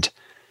 and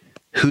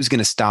who's going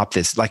to stop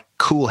this? Like,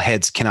 cool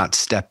heads cannot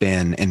step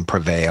in and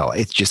prevail.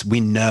 It's just, we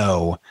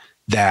know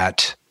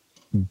that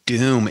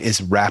doom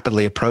is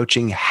rapidly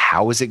approaching.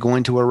 How is it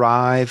going to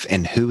arrive,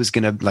 and who is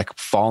going to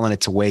fall in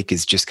its wake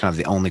is just kind of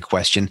the only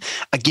question.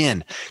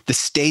 Again, the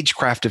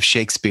stagecraft of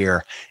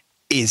Shakespeare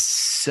is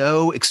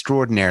so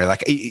extraordinary.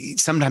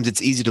 Sometimes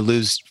it's easy to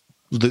lose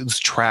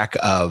track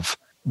of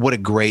what a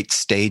great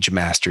stage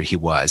master he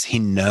was. He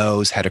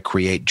knows how to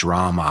create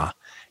drama,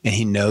 and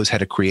he knows how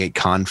to create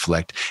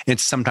conflict. And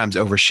it's sometimes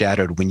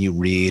overshadowed when you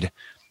read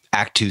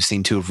Act 2,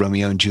 Scene 2 of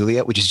Romeo and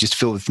Juliet, which is just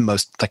filled with the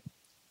most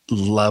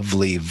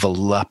lovely,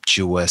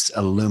 voluptuous,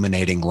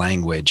 illuminating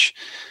language.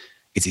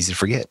 It's easy to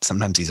forget.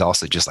 Sometimes he's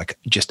also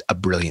just a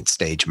brilliant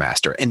stage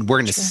master. And we're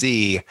going to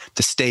see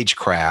the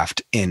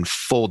stagecraft in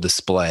full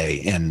display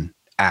in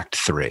Act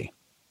 3.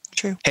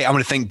 True. Hey, I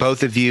want to thank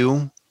both of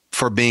you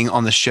for being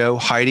on the show.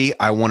 Heidi,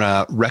 I want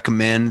to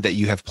recommend that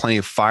you have plenty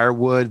of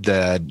firewood.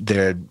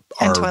 And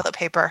toilet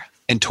paper.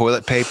 And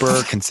toilet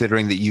paper,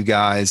 considering that you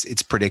guys,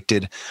 it's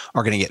predicted,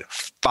 are going to get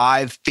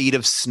 5 feet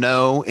of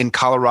snow in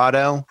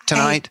Colorado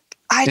tonight.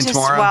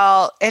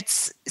 Tomorrow.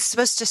 It's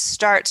supposed to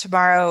start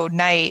tomorrow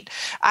night.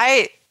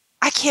 I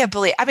can't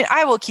believe,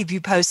 I will keep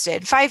you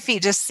posted. 5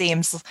 feet just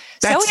seems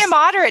so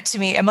immoderate to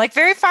me. I'm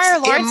very Fire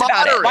Lawrence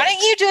about it. Why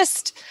don't you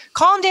just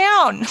calm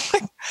down?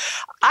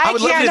 I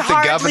can't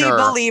hardly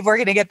believe we're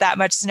going to get that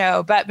much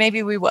snow, but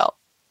maybe we will.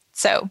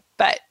 So,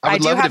 but I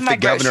do have my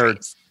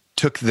groceries.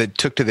 Governor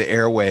took to the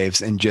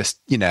airwaves and just,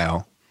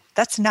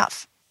 That's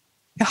enough.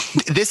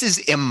 This is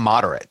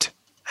immoderate.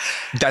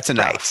 That's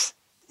enough.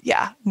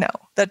 yeah, no,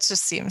 that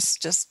just seems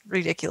just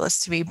ridiculous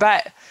to me.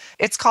 But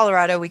it's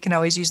Colorado. We can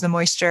always use the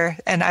moisture.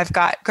 And I've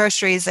got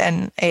groceries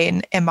and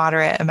an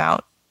immoderate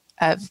amount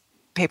of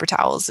paper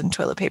towels and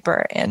toilet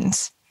paper. And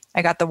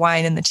I got the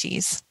wine and the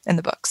cheese and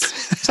the books.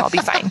 So I'll be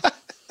fine.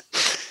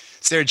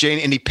 Sarah Jane,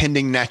 any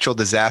pending natural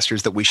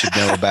disasters that we should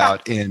know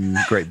about in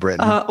Great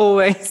Britain?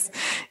 Always.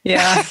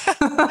 Yeah.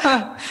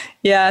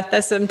 Yeah,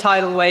 there's some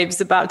tidal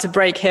waves about to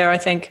break here, I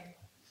think.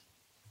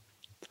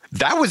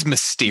 That was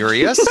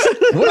mysterious.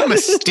 What a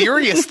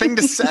mysterious thing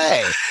to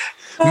say.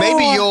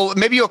 Maybe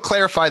you'll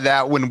clarify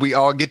that when we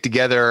all get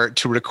together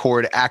to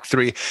record Act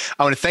 3.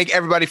 I want to thank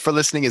everybody for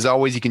listening. As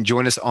always, you can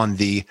join us on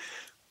the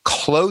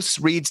Close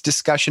Reads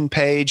discussion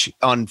page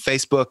on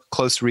Facebook.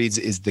 Close Reads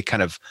is the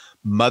kind of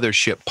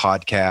mothership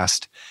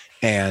podcast,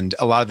 and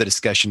a lot of the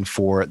discussion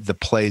for the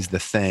plays The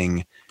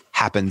Thing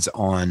happens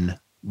on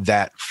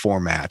that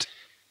format.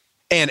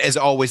 And as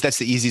always, that's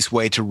the easiest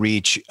way to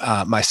reach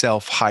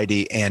myself,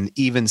 Heidi, and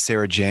even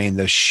Sarah Jane,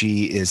 though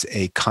she is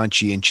a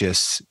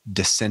conscientious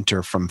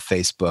dissenter from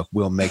Facebook.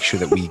 We'll make sure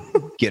that we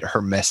get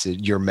your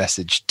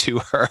message to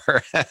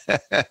her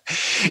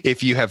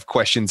if you have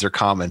questions or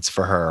comments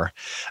for her.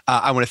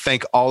 I want to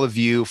thank all of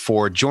you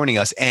for joining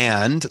us,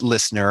 and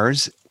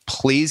listeners,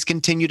 please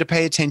continue to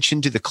pay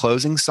attention to the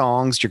closing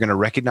songs. You're going to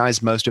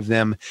recognize most of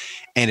them.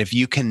 And if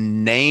you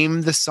can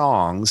name the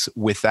songs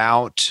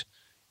without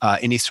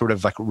any sort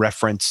of like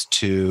reference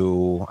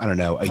to, I don't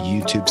know, a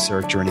YouTube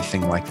search or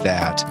anything like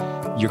that,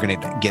 you're going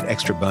to get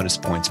extra bonus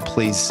points.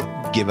 Please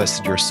give us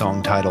your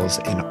song titles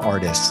and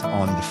artists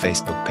on the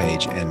Facebook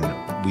page, and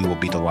we will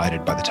be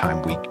delighted by the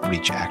time we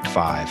reach Act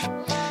 5.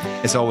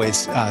 As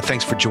always,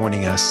 thanks for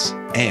joining us,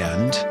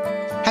 and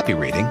happy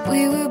reading.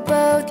 We were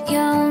both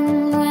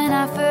young when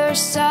I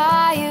first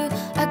saw you.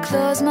 I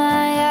close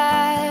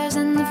my eyes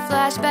and the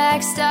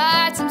flashback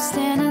starts. I'm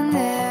standing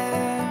there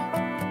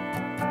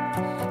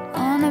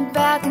on a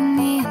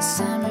balcony in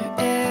summer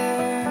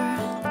air.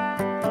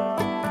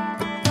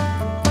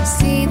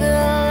 See the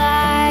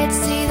lights,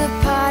 see the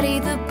party,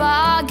 the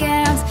ball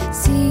gowns.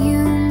 See you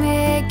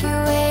make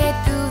your way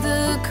through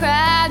the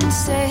crowd and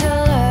say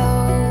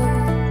hello.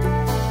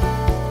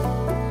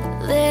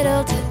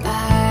 Little did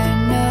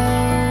I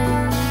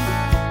know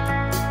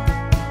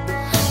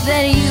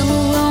that you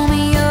were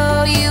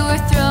Romeo, you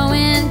were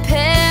throwing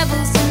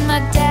pebbles, and my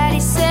daddy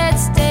said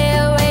stay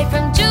away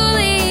from Juliet.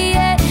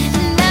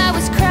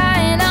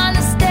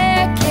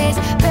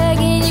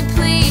 Begging you,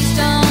 please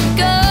don't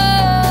go.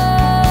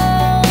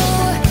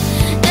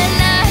 And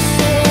I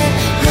said,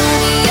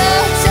 Romeo,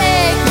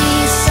 take me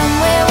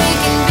somewhere we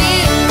can be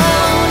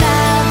alone.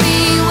 I'll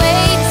be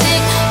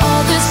waiting.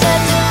 All there's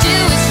left to do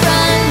is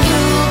run.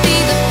 You'll be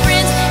the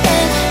prince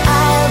and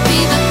I'll be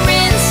the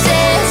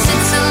princess.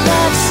 It's a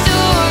love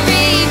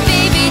story,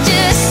 baby,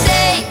 just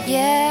say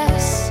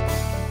yes.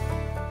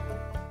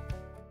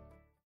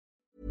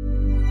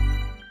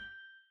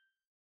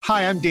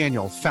 Hi, I'm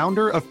Daniel,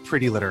 founder of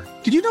Pretty Litter.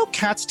 Did you know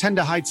cats tend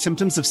to hide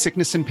symptoms of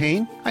sickness and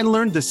pain? I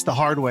learned this the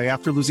hard way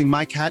after losing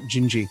my cat,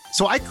 Gingy.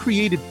 So I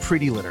created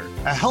Pretty Litter,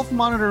 a health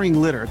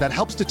monitoring litter that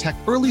helps detect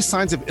early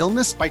signs of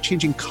illness by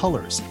changing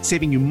colors,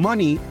 saving you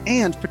money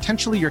and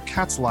potentially your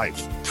cat's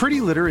life.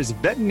 Pretty Litter is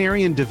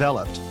veterinarian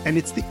developed, and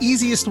it's the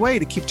easiest way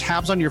to keep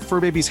tabs on your fur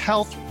baby's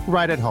health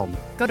right at home.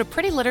 Go to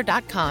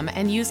prettylitter.com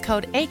and use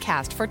code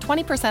ACAST for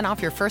 20%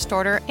 off your first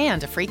order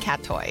and a free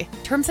cat toy.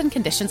 Terms and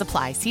conditions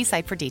apply. See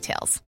site for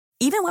details.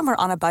 Even when we're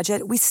on a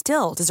budget, we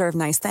still deserve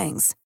nice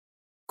things.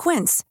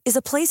 Quince is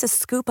a place to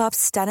scoop up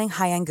stunning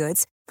high-end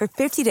goods for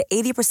 50 to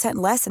 80%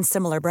 less than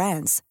similar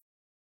brands.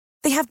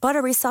 They have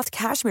buttery soft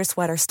cashmere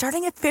sweaters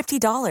starting at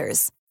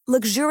 $50,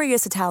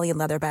 luxurious Italian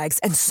leather bags,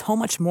 and so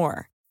much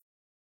more.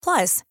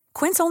 Plus,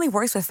 Quince only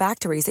works with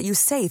factories that use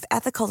safe,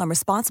 ethical, and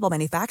responsible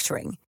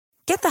manufacturing.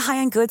 Get the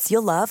high-end goods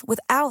you'll love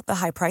without the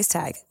high price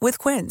tag with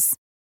Quince.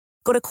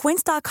 Go to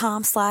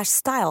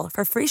quince.com/style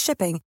for free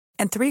shipping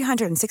and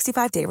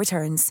 365-day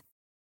returns.